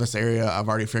people in this area, I've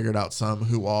already figured out some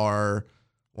who are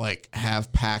like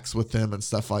have pacts with them and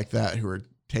stuff like that, who are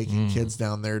taking kids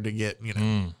down there to get,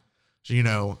 and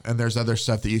there's other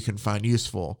stuff that you can find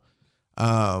useful.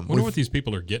 Wonder what these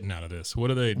people are getting out of this. What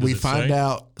do they? We find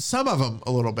out some of them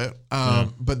a little bit,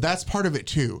 but that's part of it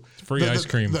too. Free ice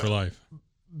cream for life.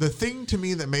 The thing to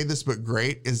me that made this book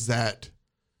great is that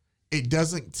it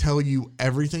doesn't tell you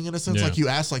everything in a sense. Yeah. Like you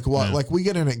asked, like what, Yeah. like we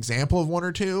get an example of one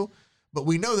or two, but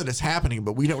we know that it's happening,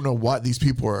 but we don't know what these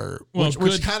people are, Well,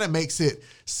 which kind of makes it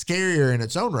scarier in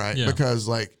its own right, Yeah. because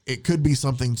like it could be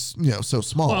something, so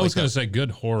small. Well, I was like going to say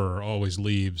good horror always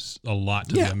leaves a lot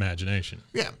to Yeah. the imagination.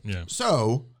 Yeah. Yeah.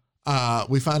 So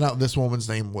we find out this woman's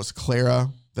name was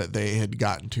Clara, that they had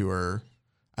gotten to her,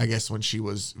 I guess, when she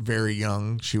was very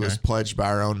young. She was pledged by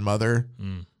her own mother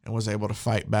and was able to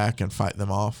fight back and fight them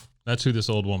off. That's who this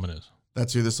old woman is.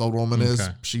 That's who this old woman is.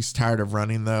 Okay. She's tired of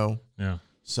running though. Yeah.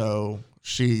 So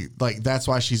she, that's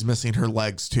why she's missing her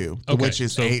legs too. The Okay,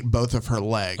 witches so- ate both of her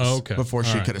legs before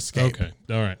she could escape. Okay.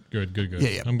 All right. Good.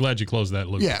 Yeah. I'm glad you closed that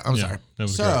loop. Yeah, I'm sorry. That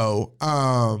was So,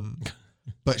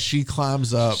 but she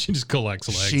climbs up. great. She just collects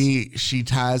legs. She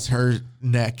ties her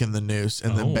neck in the noose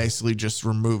and then Oh. basically just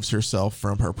removes herself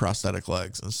from her prosthetic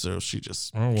legs. And so she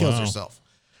just kills wow. herself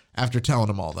after telling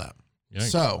him all that.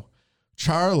 Yikes. So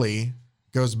Charlie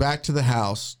goes back to the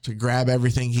house to grab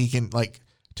everything he can, like,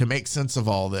 to make sense of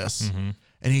all this.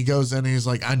 And he goes in and he's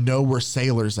like, I know where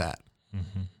Sailor's at.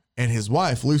 And his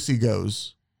wife, Lucy,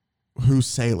 goes, who's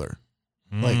Sailor?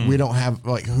 Like, we don't have,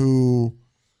 like, who...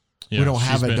 Yeah, we don't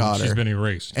have a daughter. She's been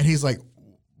erased. And he's like,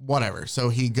 whatever. So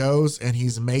he goes and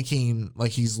he's making,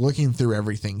 like, he's looking through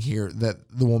everything here that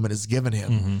the woman has given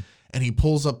him. And he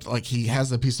pulls up, like, he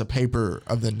has a piece of paper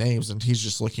of the names and he's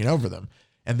just looking over them.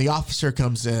 And the officer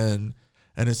comes in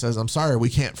and it says, I'm sorry, we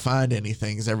can't find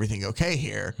anything. Is everything okay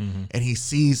here? And he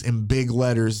sees in big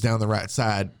letters down the right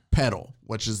side, Petal,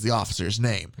 which is the officer's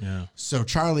name. Yeah. So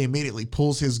Charlie immediately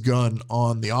pulls his gun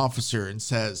on the officer and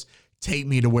says, take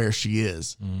me to where she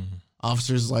is.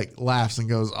 Officer's like laughs and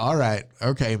goes, all right,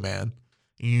 okay, man.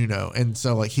 and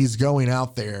so like he's going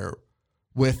out there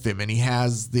with them and he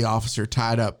has the officer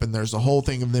tied up and there's a whole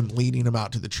thing of them leading him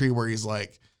out to the tree where he's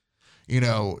like,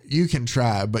 you can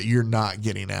try, but you're not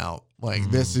getting out. Like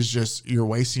this is just, you're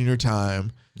wasting your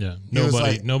time. Yeah.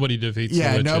 Nobody defeats the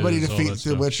witches. Nobody defeats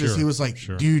the witches. Sure, he was like,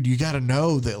 dude, you got to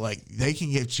know that like they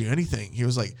can get you anything. He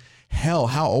was like, hell,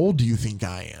 how old do you think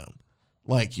I am?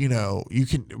 Like, you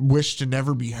can wish to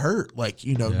never be hurt. Like,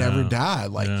 never die.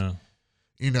 Like,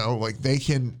 like they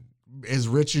can, as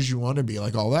rich as you want to be,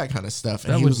 like all that kind of stuff.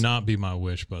 And that would not be my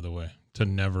wish, by the way, to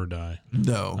never die.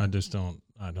 No.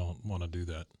 I don't want to do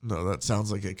that. No, that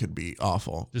sounds like it could be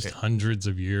awful. Just hundreds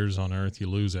of years on Earth, you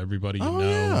lose everybody you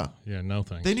know. Yeah, no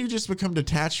thanks. Then you just become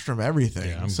detached from everything.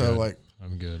 Yeah,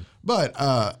 I'm good. But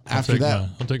after that,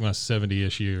 I'll take my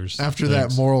 70-ish years. After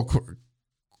that moral,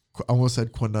 I almost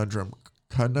said conundrum.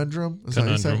 Conundrum? Is that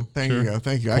what you say? Thank you.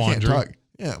 Thank you. Quandary. I can't talk.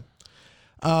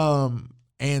 Yeah.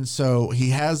 And so he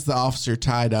has the officer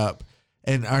tied up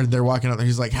and they're walking out there.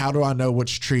 He's like, how do I know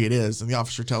which tree it is? And the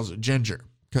officer tells it ginger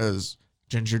because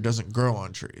ginger doesn't grow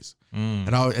on trees. And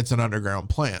it's an underground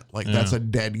plant. Like that's a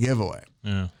dead giveaway.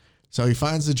 Yeah. So he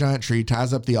finds the giant tree,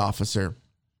 ties up the officer,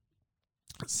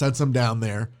 sets him down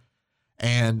there,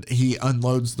 and he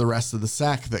unloads the rest of the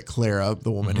sack that Clara,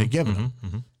 the woman, had given him.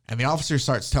 And the officer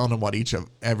starts telling him what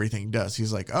everything does.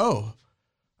 He's like,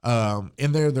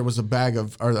 in there was a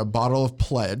bottle of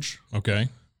pledge. Okay.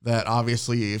 That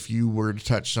obviously, if you were to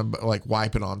touch somebody, like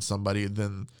wipe it on somebody,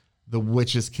 then the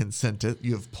witches consent it.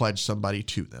 You have pledged somebody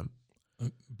to them.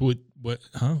 What?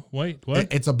 Huh? Wait,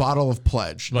 what? It's a bottle of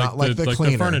pledge, not like the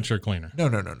cleaner. The furniture cleaner.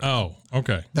 No. Oh,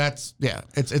 okay. It's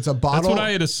a bottle. That's what I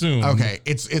had assumed. Okay,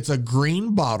 it's a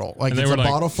green bottle, like it's a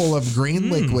bottle full of green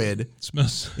liquid. It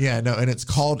smells. Yeah, no, and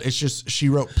she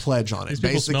wrote pledge on it. These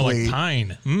people smell like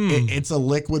pine. It's a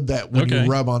liquid that when you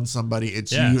rub on somebody,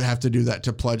 you have to do that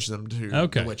to pledge them to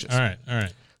the witches. All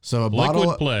right. So a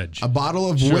liquid pledge. A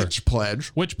bottle of witch pledge.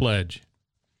 Which pledge?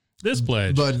 This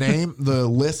pledge. The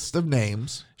list of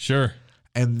names. Sure.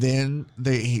 And then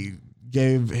she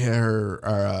gave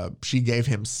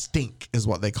him stink is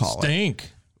what they call it.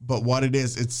 Stink. But what it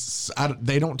is,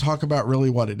 they don't talk about really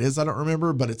what it is. I don't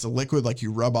remember, but it's a liquid like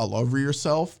you rub all over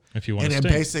yourself. If you want to stink.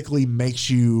 And it basically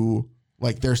makes you,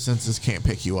 like their senses can't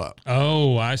pick you up.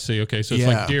 Oh, I see. Okay. So it's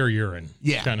like deer urine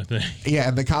kind of thing. Yeah.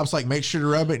 And the cop's like, make sure to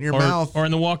rub it in your mouth. Or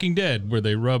in The Walking Dead where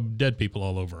they rub dead people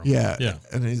all over them. Yeah. Yeah.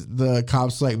 And the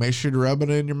cop's like, make sure to rub it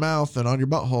in your mouth and on your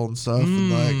butthole and stuff.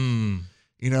 And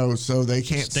like, so they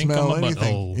can't stink smell on my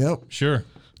anything. Butthole. Yep. Sure.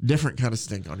 Different kind of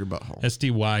stink on your butthole.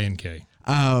 STYNK.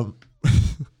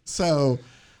 So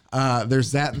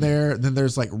there's that in there. Then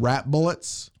there's like rat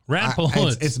bullets. Rat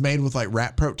bullets. It's made with like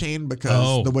rat protein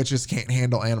because the witches can't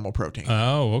handle animal protein.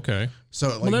 Oh, okay. So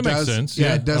that makes sense.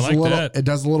 Yeah, it does It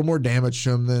does a little more damage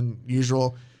to them than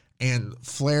usual. And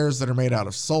flares that are made out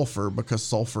of sulfur because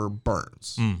sulfur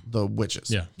burns the witches.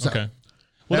 Yeah. Okay.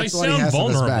 Well, they sound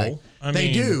vulnerable.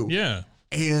 They do. Yeah.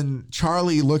 And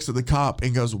Charlie looks at the cop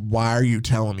and goes, "Why are you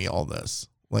telling me all this?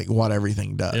 Like what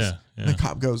everything does?" Yeah. And the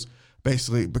cop goes,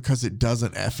 "Basically, because it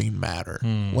doesn't effing matter.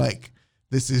 Like."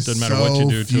 This is doesn't matter what you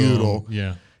do futile. To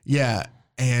him. Yeah.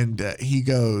 And he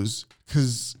goes,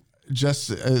 because just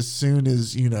as soon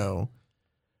as,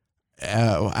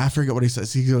 I forget what he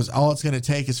says. He goes, all it's going to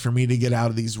take is for me to get out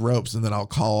of these ropes and then I'll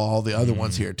call all the other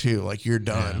ones here too. Like you're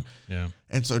done. Yeah.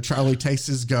 And so Charlie takes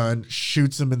his gun,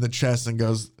 shoots him in the chest and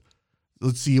goes,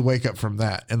 let's see you wake up from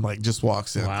that. And like just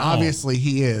walks in. Wow. Obviously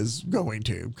he is going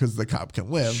to because the cop can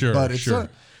live. Sure, but it's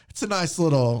a nice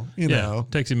little,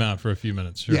 takes him out for a few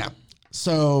minutes. Sure. Yeah.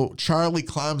 So Charlie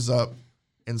climbs up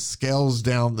and scales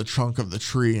down the trunk of the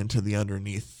tree into the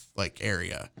underneath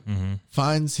area.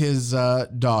 Finds his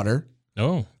daughter.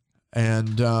 Oh,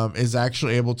 and is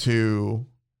actually able to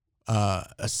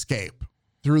escape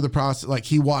through the process. Like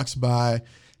he walks by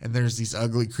and there's these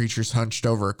ugly creatures hunched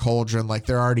over a cauldron, like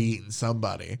they're already eating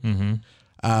somebody.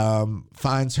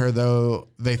 Finds her though.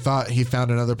 They thought he found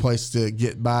another place to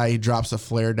get by. He drops a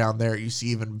flare down there. You see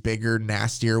even bigger,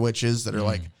 nastier witches that are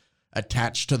like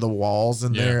attached to the walls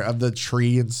in there of the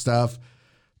tree and stuff.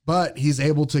 But he's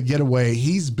able to get away.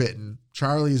 He's bitten.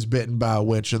 Charlie is bitten by a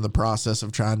witch in the process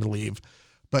of trying to leave.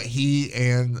 But he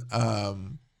and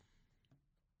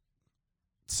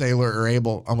Sailor are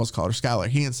able, almost called her Skylar.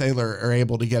 He and Sailor are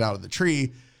able to get out of the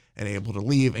tree and able to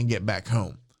leave and get back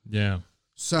home. Yeah.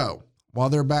 So while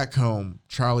they're back home,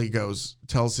 Charlie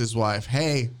tells his wife,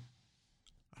 "Hey,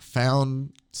 I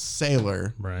found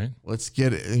Sailor. Right. Let's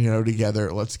get it,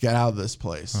 together. Let's get out of this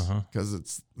place because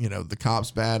it's, the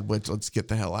cop's bad. Let's get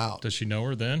the hell out." Does she know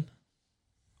her then?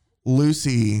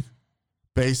 Lucy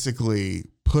basically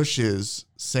pushes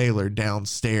Sailor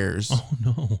downstairs Oh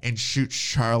no. and shoots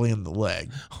Charlie in the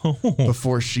leg Oh.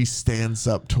 before she stands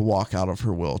up to walk out of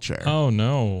her wheelchair. Oh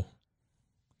no.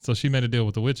 So she made a deal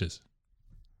with the witches.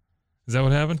 Is that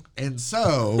what happened? And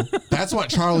so that's what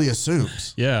Charlie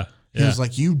assumes. Yeah. He was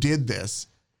like, you did this.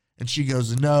 And she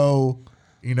goes, no.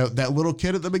 You know, that little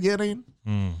kid at the beginning,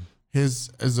 his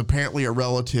is apparently a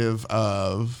relative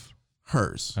of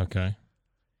hers. Okay.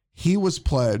 He was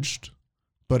pledged,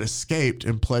 but escaped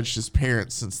and pledged his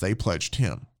parents since they pledged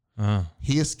him.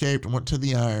 He escaped and went to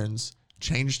the Irons,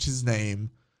 changed his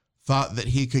name, thought that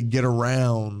he could get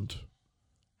around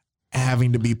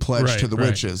having to be pledged to the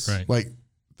witches. Right. Like,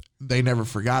 they never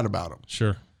forgot about him.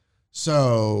 Sure.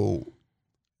 So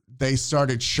they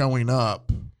started showing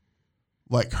up.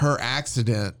 Like, her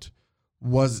accident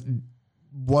wasn't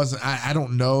I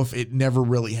don't know if it never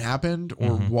really happened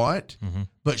or what,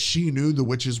 but she knew the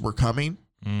witches were coming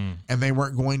and they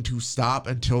weren't going to stop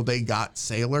until they got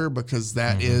Sailor, because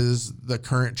that is the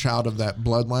current child of that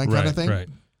bloodline kind of thing. Right.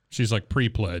 She's like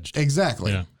pre-pledged.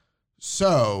 Exactly. Yeah.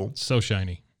 So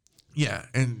shiny. yeah.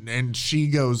 And she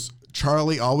goes,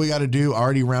 Charlie, all we got to do,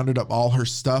 already rounded up all her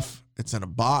stuff. It's in a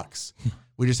box.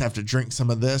 We just have to drink some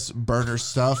of this, burn her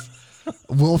stuff.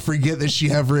 We'll forget that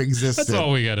she ever existed. That's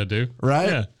all we got to do. Right?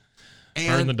 Yeah.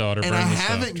 Burn the daughter, and burn I the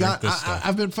haven't stuff, got.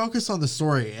 I've been focused on the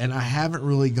story, and I haven't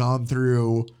really gone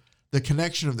through the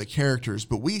connection of the characters.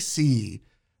 But we see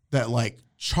that, like,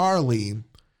 Charlie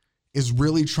is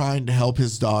really trying to help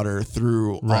his daughter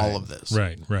through all of this.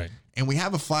 Right. And we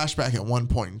have a flashback at one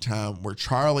point in time where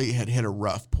Charlie had hit a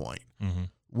rough point,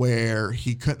 where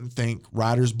he couldn't think,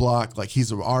 writer's block. Like,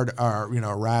 he's a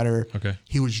writer. Okay.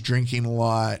 He was drinking a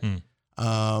lot.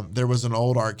 There was an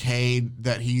old arcade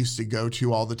that he used to go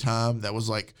to all the time that was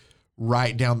like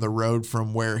right down the road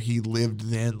from where he lived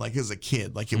then, like as a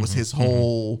kid. Like, it was his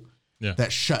whole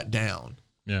that shut down.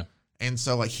 Yeah. And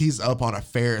so, like, he's up on a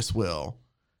Ferris wheel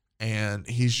and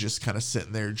he's just kind of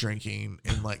sitting there drinking,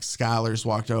 and like Skylar's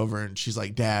walked over and she's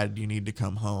like, Dad, you need to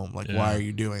come home. Like, why are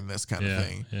you doing this kind of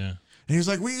thing? Yeah. And he's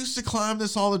like, we used to climb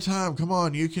this all the time. Come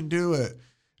on, you can do it.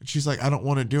 And she's like, I don't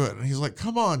want to do it. And he's like,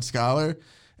 come on, Skylar.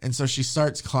 And so she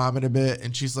starts climbing a bit,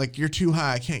 and she's like, you're too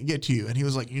high. I can't get to you. And he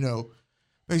was like,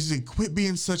 basically quit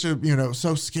being such a,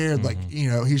 so scared. Like,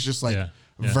 he's just like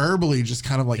verbally just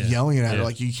kind of like yelling at her.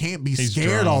 Like, you can't be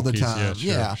scared all the time.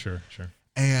 Sure.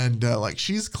 And like,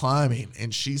 she's climbing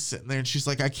and she's sitting there and she's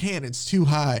like, I can't, it's too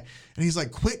high. And he's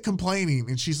like, quit complaining.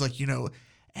 And she's like,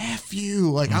 F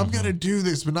you. Like, I'm going to do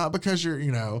this, but not because you're,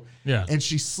 Yeah. And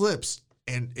she slips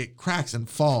and it cracks and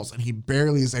falls, and he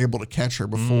barely is able to catch her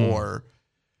before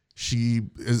she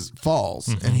falls,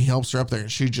 and he helps her up there,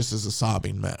 and she just is a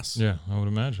sobbing mess. Yeah, I would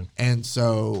imagine. And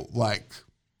so, like,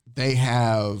 they've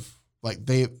had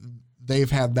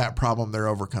that problem they're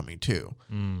overcoming too,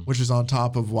 which is on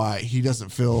top of why he doesn't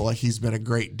feel like he's been a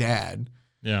great dad.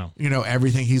 Yeah.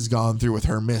 Everything he's gone through with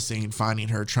her missing, finding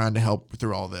her, trying to help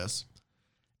through all this.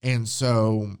 And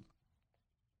so,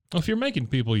 well, if you're making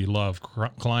people you love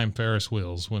climb Ferris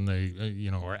wheels when they,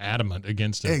 are adamant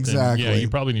against it, exactly, then, you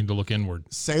probably need to look inward.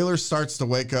 Sailor starts to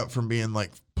wake up from being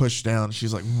like pushed down.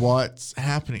 She's like, "What's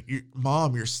happening,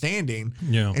 Mom? You're standing."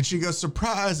 Yeah, and she goes,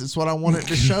 "Surprise! It's what I wanted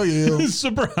to show you."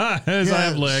 Surprise! I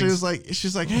have legs.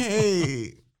 She's like,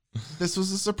 "Hey, this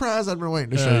was a surprise I've been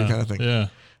waiting to show you," kind of thing. Yeah.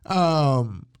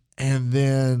 And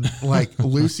then like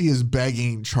Lucy is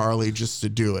begging Charlie just to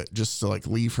do it, just to like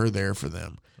leave her there for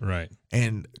them. Right.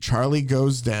 And Charlie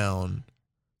goes down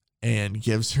and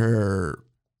gives her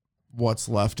what's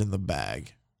left in the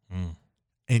bag.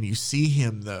 And you see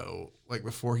him, though, like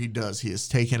before he does, he has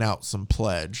taken out some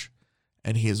pledge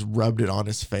and he has rubbed it on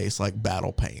his face like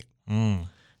battle paint. And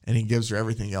he gives her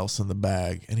everything else in the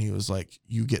bag. And he was like,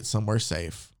 you get somewhere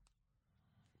safe.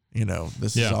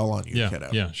 This is all on you, kiddo.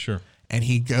 Yeah, sure. And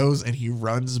he goes and he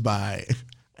runs by.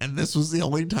 And this was the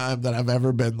only time that I've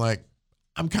ever been like,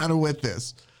 I'm kind of with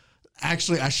this.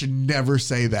 Actually, I should never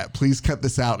say that. Please cut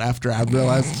this out after I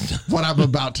realize what I'm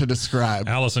about to describe.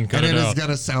 Allison, cut it out. And it is going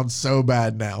to sound so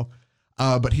bad now.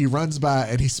 But he runs by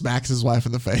and he smacks his wife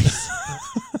in the face.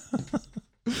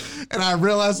 And I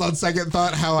realized on second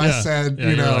thought how I said,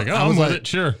 like, oh, I'm with it.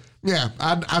 Sure. Yeah,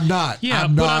 I'm not. Yeah,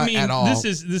 I'm but not I mean, at all. this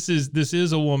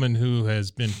is a woman who has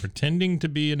been pretending to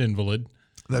be an invalid.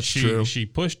 That's true. She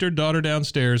pushed her daughter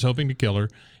downstairs, hoping to kill her,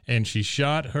 and she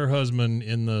shot her husband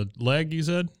in the leg. You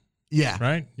said, yeah,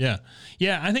 right? Yeah.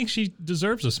 I think she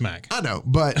deserves a smack. I know,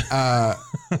 but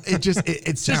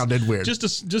it sounded weird. Just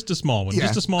a small one. Yeah.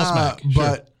 Just a small smack.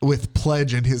 But with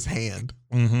pledge in his hand.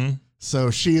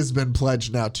 So she has been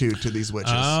pledged now too to these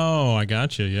witches. Oh, I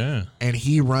got you. Yeah. And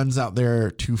he runs out there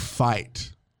to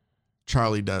fight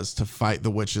Charlie does to fight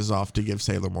the witches off to give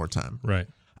Sailor more time. Right.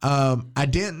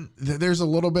 There's a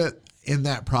little bit in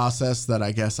that process that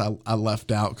I guess I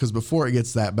left out, because before it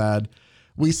gets that bad,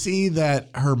 we see that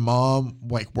her mom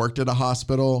like worked at a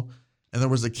hospital, and there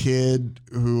was a kid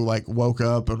who like woke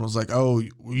up and was like, oh,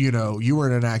 you know, you were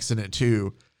in an accident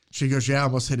too. She goes, yeah, I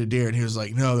almost hit a deer. And he was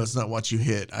like, no, that's not what you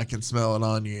hit. I can smell it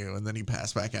on you. And then he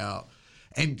passed back out.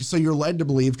 And so you're led to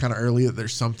believe kind of early that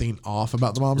there's something off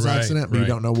about the mom's accident, but you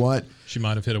don't know what. She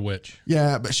might have hit a witch.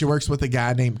 Yeah, but she works with a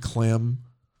guy named Clem.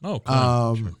 Oh,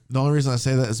 Clem. Sure. The only reason I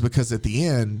say that is because at the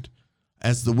end,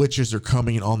 as the witches are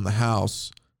coming on the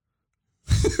house.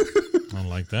 I don't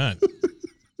like that,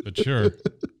 but sure.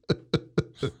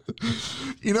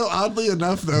 You know, oddly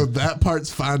enough, though, that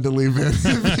part's fine to leave in if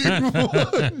you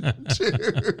want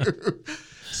to.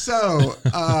 So,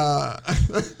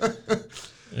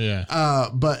 yeah.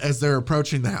 But as they're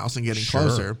approaching the house and getting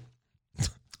closer,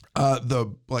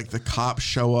 the cops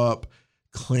show up.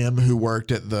 Clem, who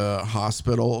worked at the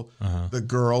hospital, the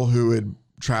girl who had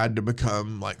tried to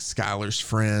become like Skylar's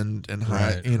friend, and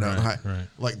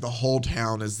like the whole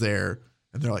town is there.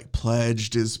 And they're like,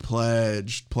 pledged is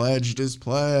pledged, pledged is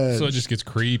pledged. So it just gets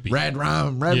creepy. Red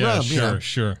rum.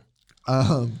 Sure.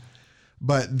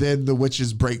 But then the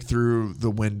witches break through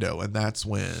the window, and that's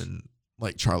when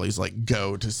like Charlie's like,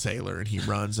 go to Sailor, and he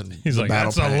runs, and he's like,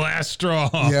 that's the last straw.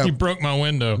 Yep. He broke my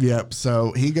window. Yep.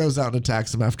 So he goes out and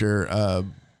attacks him after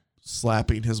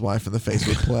slapping his wife in the face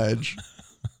with pledge.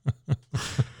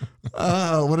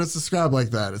 When it's described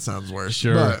like that, it sounds worse.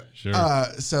 Sure.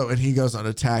 So, and he goes on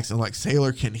attacks, and like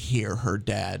Sailor can hear her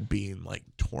dad being like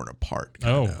torn apart.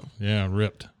 Yeah,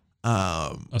 ripped.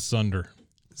 Asunder.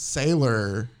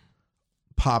 Sailor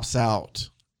pops out,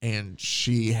 and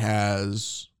she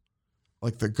has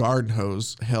like the garden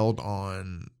hose held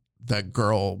on that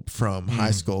girl from high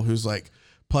school who's like,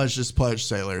 pledge this pledge,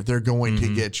 Sailor. They're going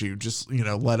to get you. Just,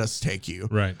 let us take you.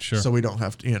 Right. Sure. So we don't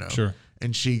have to, Sure.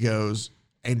 And she goes,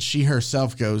 and she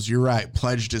herself goes, you're right,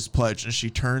 pledged is pledged. And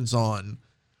she turns on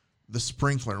the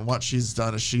sprinkler. And what she's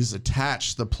done is she's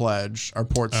attached the pledge, or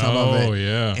poured some of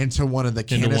it into one of the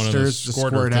canisters to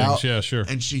squirt out. Yeah, sure.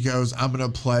 And she goes, I'm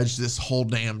going to pledge this whole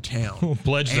damn town.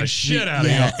 Pledge the shit out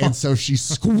of you. And so she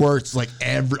squirts like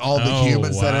all the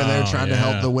humans that are there trying to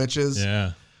help the witches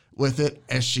with it,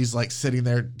 as she's like sitting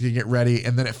there to get ready.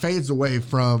 And then it fades away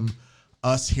from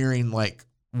us hearing like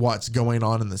what's going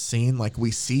on in the scene. Like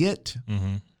we see it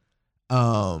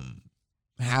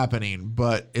happening,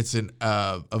 but it's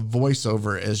a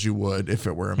voiceover, as you would if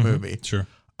it were a movie. Sure.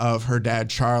 Of her dad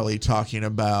Charlie talking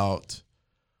about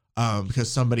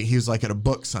because he was like at a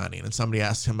book signing, and somebody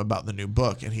asked him about the new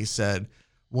book, and he said,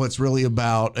 well, it's really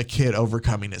about a kid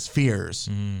overcoming his fears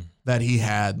that he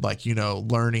had, like,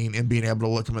 learning and being able to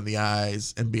look him in the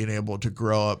eyes and being able to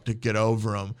grow up to get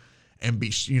over them and be,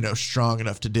 strong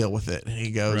enough to deal with it. And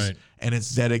he goes, and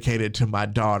it's dedicated to my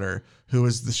daughter, who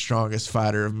is the strongest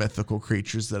fighter of mythical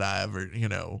creatures that I ever,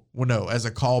 as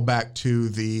a callback to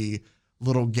the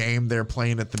little game they're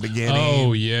playing at the beginning.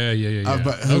 Oh, yeah. He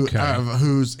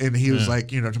was like,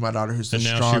 to my daughter, who's the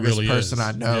strongest person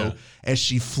I know, as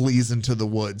she flees into the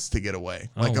woods to get away,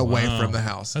 away from the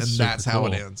house. That's how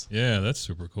it ends. Yeah, that's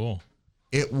super cool.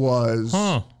 It was.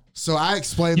 So I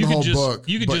explained the whole book.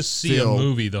 You could just see a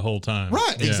movie the whole time.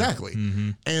 Right, exactly.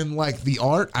 And like the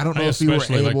art, I don't know if you were able.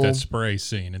 Especially like that spray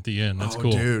scene at the end. That's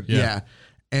cool. Dude, yeah.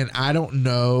 And I don't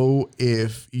know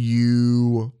if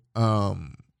you, not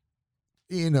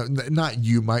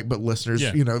you, Mike, but listeners,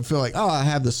 feel like, oh, I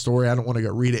have the story, I don't want to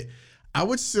go read it. I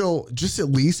would still, just at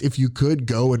least if you could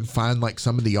go and find like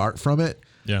some of the art from it.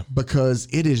 Yeah. Because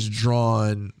it is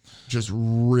drawn just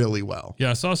really well.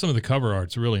 Yeah, I saw some of the cover art.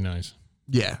 It's really nice.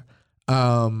 Yeah.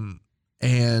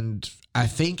 And I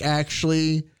think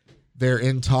actually they're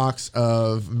in talks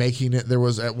of making it. There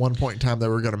was at one point in time they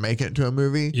were going to make it into a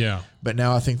movie. Yeah. But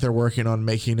now I think they're working on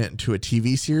making it into a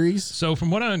TV series. So from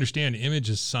what I understand, Image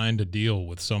has signed a deal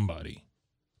with somebody,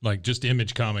 like just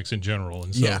Image Comics in general.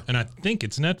 And so, and I think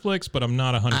it's Netflix, but I'm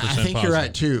not 100% I think positive. You're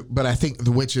right too. But I think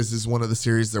The Witches is one of the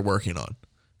series they're working on.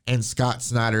 And Scott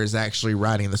Snyder is actually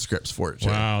writing the scripts for it too.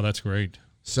 Wow, that's great.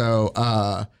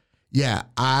 So, yeah,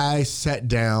 I sat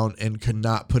down and could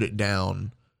not put it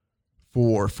down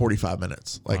for 45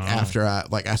 minutes. Like after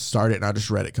I started and I just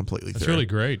read it completely through. That's really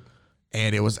great.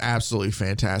 And it was absolutely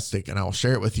fantastic. And I will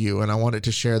share it with you. And I wanted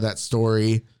to share that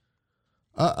story,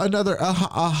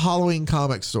 a Halloween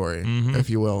comic story, if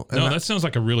you will. And that sounds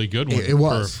like a really good one. It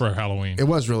was for Halloween. It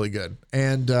was really good.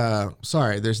 And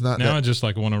sorry, there's not. Now I just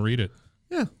like want to read it.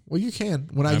 Yeah, well, you can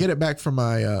when I get it back from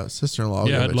my sister-in-law.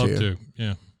 Yeah, I'd love to.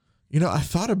 Yeah. I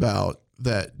thought about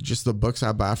that just the books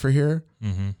I buy for here,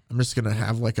 I'm just gonna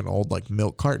have like an old like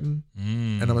milk carton,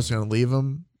 and I'm just gonna leave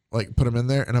them, like put them in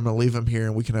there, and I'm gonna leave them here,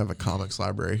 and we can have a comics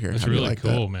library here. That's really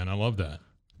cool, man. I love that.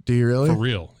 Do you really? For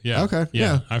real? Yeah. Okay.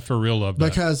 Yeah. I for real love that.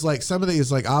 Because like some of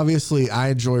these, like obviously I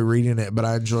enjoy reading it, but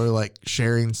I enjoy like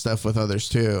sharing stuff with others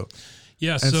too.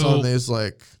 Yeah. And some of these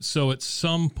like. So at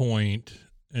some point,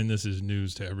 and this is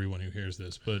news to everyone who hears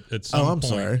this, but at some point.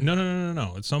 Sorry.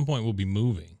 No. At some point we'll be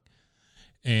moving.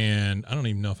 And I don't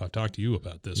even know if I've talked to you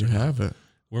about this. You haven't.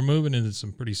 We're moving into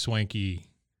some pretty swanky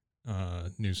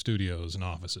new studios and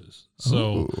offices.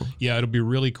 So yeah, it'll be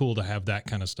really cool to have that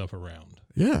kind of stuff around.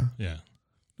 Yeah. Yeah.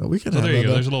 No, we can So have there you that.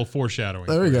 go. There's a little foreshadowing.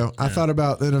 There we go. Yeah. I thought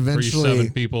about that eventually. For you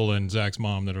 7 people and Zach's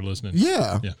mom that are listening.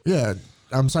 Yeah.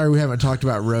 I'm sorry we haven't talked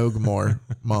about Rogue more,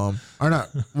 Mom. Or not.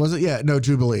 Was it? Yeah. No,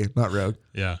 Jubilee, not Rogue.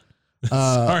 Yeah.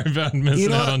 Sorry about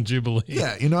missing out on Jubilee.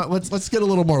 Yeah. You know what? Let's get a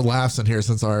little more laughs in here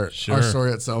since our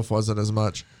story itself wasn't as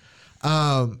much.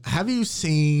 Have you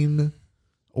seen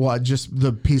just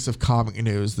the piece of comic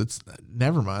news that's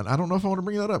never mind. I don't know if I want to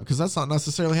bring that up because that's not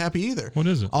necessarily happy either. What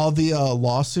is it? All the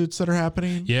lawsuits that are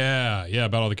happening. Yeah,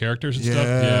 about all the characters and stuff.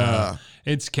 Yeah.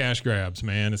 It's cash grabs,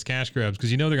 man. It's cash grabs because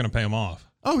they're going to pay them off.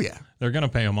 Oh, yeah. They're going to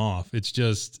pay them off. It's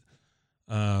just,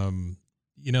 the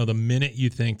minute you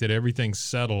think that everything's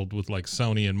settled with like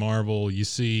Sony and Marvel, you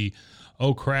see,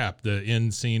 oh crap, the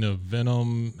end scene of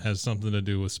Venom has something to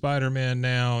do with Spider-Man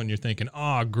now. And you're thinking,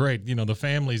 oh, great. The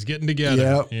family's getting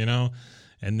together,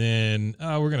 and then,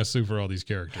 we're going to sue for all these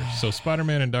characters. So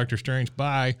Spider-Man and Doctor Strange,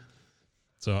 bye.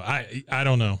 So I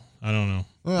don't know.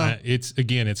 Well,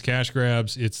 it's cash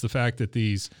grabs. It's the fact that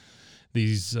these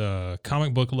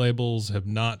comic book labels have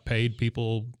not paid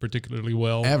people particularly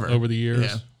well over the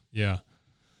years. Yeah.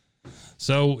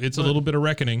 So it's a little bit of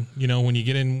reckoning, when you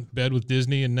get in bed with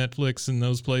Disney and Netflix and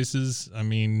those places. I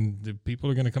mean, the people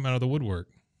are going to come out of the woodwork.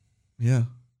 Yeah.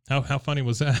 How funny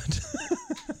was that?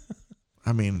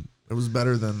 I mean, it was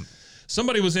better than.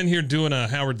 Somebody was in here doing a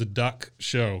Howard the Duck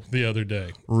show the other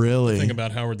day. Really? Thing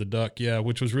about Howard the Duck, yeah,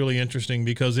 which was really interesting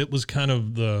because it was kind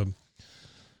of the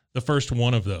first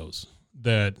one of those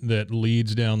that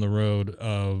leads down the road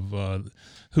of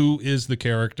who is the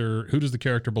character, who does the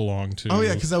character belong to? Oh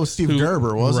yeah, because that was Steve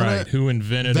Gerber, wasn't it? Right. Who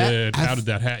invented it? How did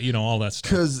that happen? All that stuff.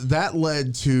 Because that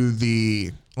led to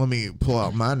the. Let me pull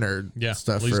out my nerd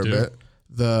stuff for a bit.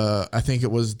 I think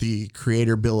it was the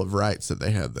Creator Bill of Rights that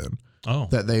they had then. Oh.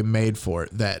 That they made for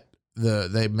it. That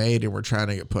they made and were trying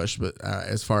to get pushed, but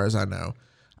as far as I know.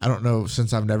 I don't know,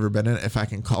 since I've never been in it, if I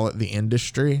can call it the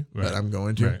industry, but I'm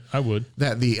going to. Right. I would.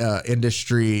 That the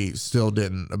industry still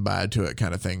didn't abide to it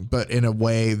kind of thing. But in a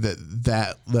way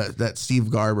that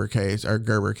Steve Gerber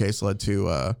case led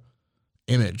to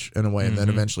Image in a way, and then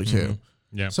eventually too.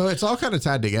 Yeah. So it's all kind of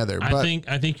tied together. I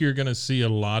think you're going to see a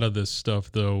lot of this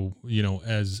stuff, though,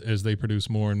 as they produce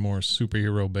more and more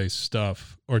superhero-based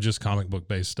stuff or just comic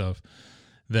book-based stuff,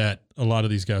 that a lot of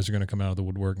these guys are going to come out of the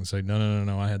woodwork and say,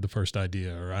 no, I had the first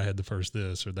idea, or I had the first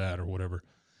this or that or whatever.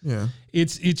 Yeah.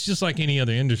 It's just like any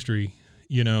other industry,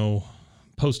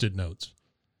 Post-it notes.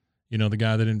 The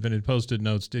guy that invented Post-it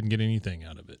notes didn't get anything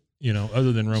out of it,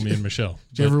 other than Romeo and Michelle.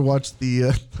 Did you ever watch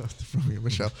the Romeo and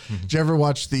Michelle? Did you ever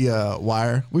watch the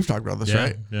Wire? We've talked about this,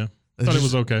 right? Yeah. I thought it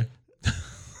was okay.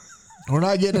 We're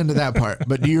not getting into that part,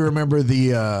 but do you remember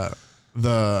the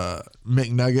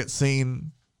McNugget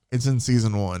scene? It's in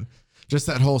season 1. Just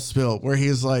that whole spill where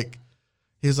he's like,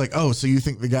 oh, so you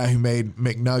think the guy who made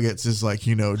McNuggets is like,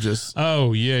 just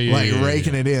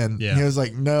raking it in. Yeah. He was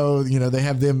like, no, they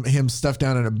have him stuffed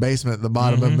down in a basement at the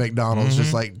bottom of McDonald's,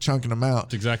 just like chunking them out.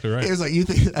 That's exactly right. He was like, you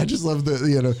think, I just love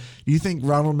you think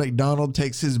Ronald McDonald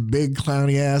takes his big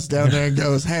clowny ass down there and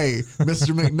goes, hey,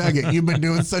 Mr. McNugget, you've been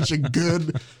doing such a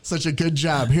good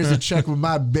job. Here's a check with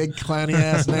my big clowny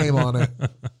ass name on it.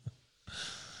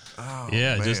 Oh,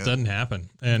 yeah, it just doesn't happen.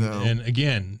 And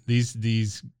again,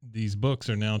 these books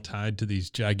are now tied to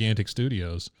these gigantic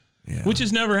studios, which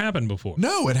has never happened before.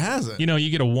 No, it hasn't.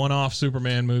 You get a one-off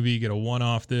Superman movie, you get a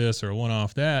one-off this or a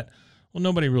one-off that. Well,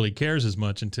 nobody really cares as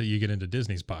much until you get into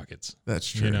Disney's pockets. That's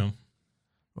true.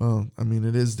 Well, I mean,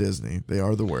 it is Disney. They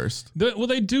are the worst.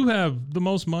 They do have the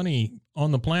most money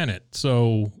on the planet.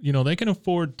 So, they can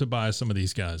afford to buy some of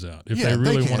these guys out if they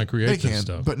really want to create this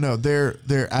stuff. But no,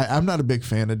 I'm not a big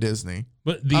fan of Disney.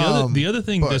 But the other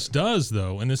thing this does,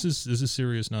 though, and this is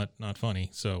serious, not funny.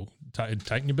 So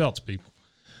tighten your belts, people.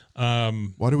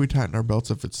 Why do we tighten our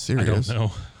belts if it's serious? I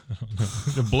don't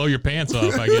know. Blow your pants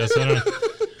off, I guess. I don't know.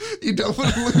 You don't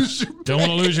want to lose your don't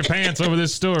want to lose your pants over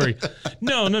this story.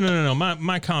 No.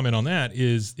 My comment on that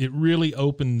is it really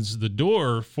opens the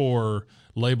door for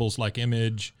labels like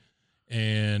Image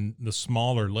and the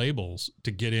smaller labels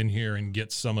to get in here and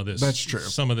get some of this. That's true.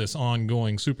 Some of this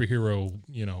ongoing superhero,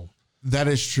 That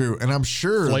is true. And I'm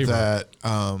sure flavor. that,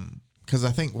 because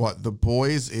I think The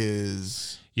Boys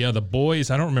is. Yeah, The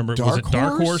Boys. I don't remember. Dark Was it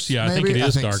Dark Horse, Horse? Yeah, I maybe? think it I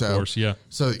is think Dark so. Horse. Yeah.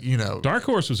 So, Dark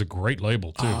Horse was a great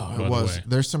label too. Oh, by it was. the way.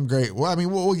 There's some great. Well, I mean,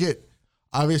 we'll get.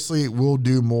 Obviously, we'll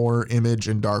do more Image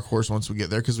and Dark Horse once we get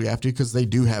there because we have to, because they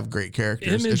do have great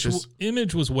characters.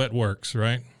 Image was Wetworks,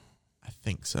 right? I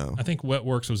think so. I think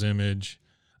Wetworks was Image.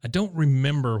 I don't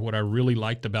remember what I really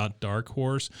liked about Dark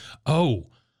Horse. Oh,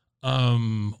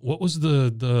 what was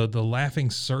the Laughing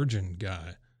Surgeon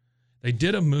guy? They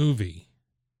did a movie.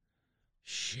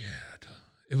 Shit.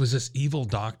 It was this evil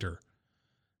doctor.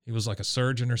 He was like a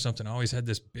surgeon or something. Always had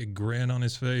this big grin on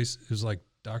his face. It was like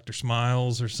Dr.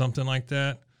 Smiles or something like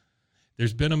that.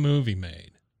 There's been a movie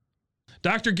made.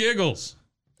 Dr. Giggles.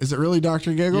 Is it really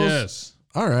Dr. Giggles? Yes.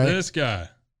 All right. This guy.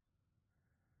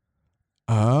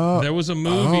 There was a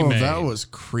movie made. That was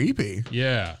creepy.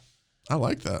 Yeah. I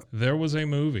like that. There was a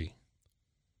movie.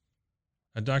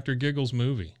 A Dr. Giggles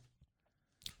movie.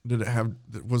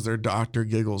 Was there Dr.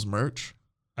 Giggles merch?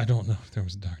 I don't know if there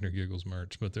was Dr. Giggles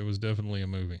merch, but there was definitely a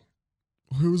movie.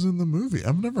 Who was in the movie?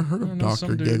 I've never heard of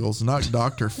Dr. Giggles, not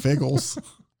Dr. Figgles.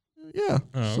 Yeah.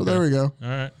 Oh, so okay. there we go. All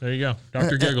right. There you go.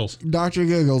 Dr. Giggles. Dr.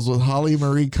 Giggles with Holly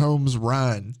Marie Combs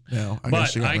Ryan. No, I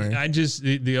guess she got married. I just,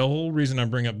 the whole reason I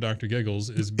bring up Dr. Giggles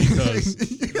is because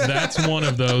that's one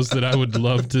of those that I would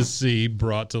love to see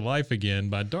brought to life again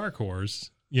by Dark Horse,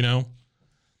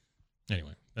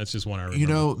 Anyway, that's just one I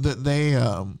remember. That they,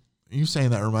 you saying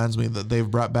that reminds me that they've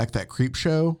brought back that Creep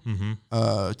Show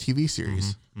TV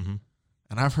series. Mm-hmm.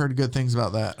 And I've heard good things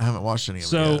about that. I haven't watched any of it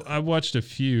So yet. I've watched a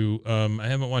few. I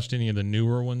haven't watched any of the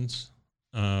newer ones.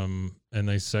 And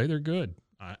they say they're good.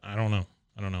 I don't know.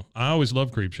 I always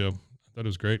loved Creep Show. I thought it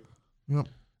was great. Yep.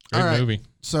 Great All right. movie.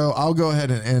 So I'll go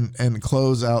ahead and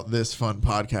close out this fun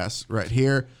podcast right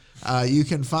here. You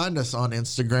can find us on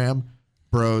Instagram,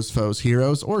 Bros, Foes,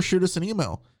 Heroes, or shoot us an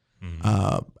email.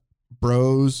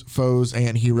 Bros, Foes,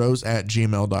 and Heroes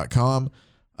 @gmail.com.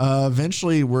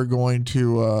 Eventually we're going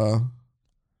to,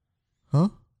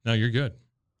 No, you're good.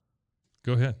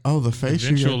 Go ahead. Oh, the face.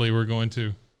 Eventually we're going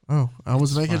to. Oh, I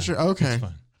was making fine. sure. Okay. It's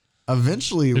fine.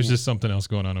 Eventually. There's just something else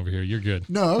going on over here. You're good.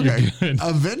 No, okay. You're good.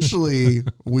 Eventually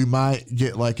we might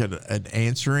get like an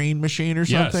answering machine or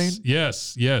something.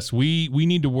 Yes. We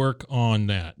need to work on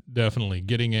that. Definitely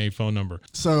getting a phone number.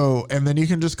 So, and then you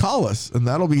can just call us and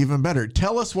that'll be even better.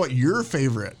 Tell us what your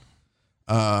favorite,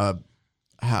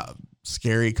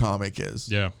 scary comic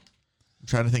is. Yeah. I'm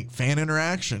trying to think fan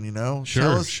interaction,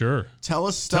 Sure. Tell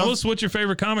us stuff. Tell us what your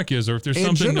favorite comic is, or if there's In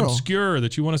something general. obscure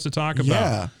that you want us to talk about.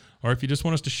 Yeah. Or if you just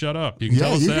want us to shut up, you can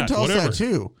tell us you that. can tell Whatever. us that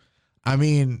too. I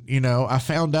mean, I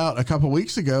found out a couple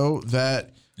weeks ago that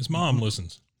His mom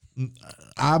listens.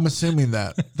 I'm assuming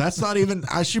that. That's not even,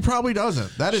 she probably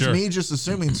doesn't. That is Sure. me just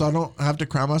assuming so I don't have to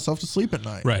cry myself to sleep at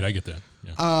night. Right, I get that.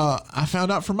 Yeah. I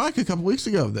found out from Mike a couple weeks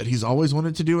ago that he's always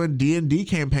wanted to do a D&D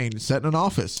campaign set in an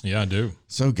office. Yeah, I do.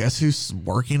 So guess who's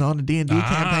working on a D&D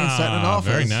campaign set in an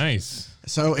office? Very nice.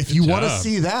 So if Good you want to job.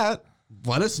 see that,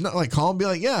 let us know. Like call and be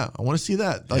like, yeah, I want to see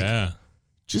that. Like, Yeah.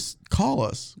 just call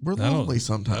us. We're lonely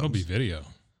sometimes. That'll be video.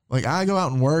 Like I go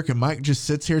out and work and Mike just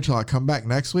sits here till I come back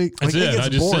next week. That's like, it. gets I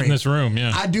just sit boring. in this room.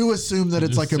 Yeah. I do assume that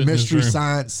it's Just like a sit in this Mystery room.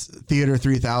 Science Theater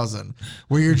 3000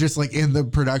 where you're just like in the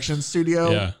production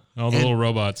studio. Yeah. All the And little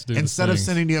robots do. Instead the of things.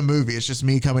 sending you a movie, it's just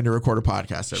me coming to record a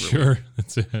podcast every week. Sure.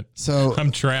 That's it. So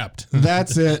I'm trapped.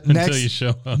 that's it. Until you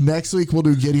show up. Next week we'll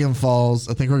do Gideon Falls.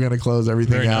 I think we're going to close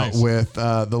everything Very out nice. with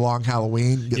the Long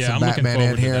Halloween. Get Yeah, some I'm looking Batman forward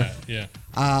in to here. that.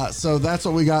 Yeah. So that's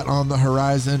what we got on the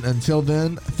horizon. Until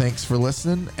then, thanks for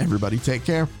listening. Everybody take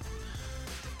care.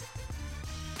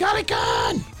 Got it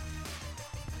gone.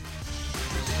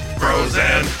 Bros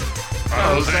and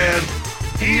Foes and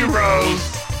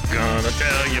Heroes. Gonna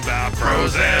tell you about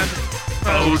Bros and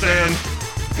Foes and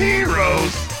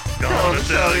Heroes. Gonna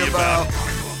tell you about.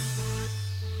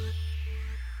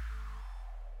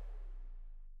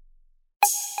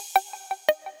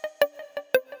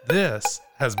 This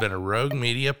has been a Rogue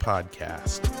Media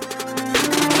podcast.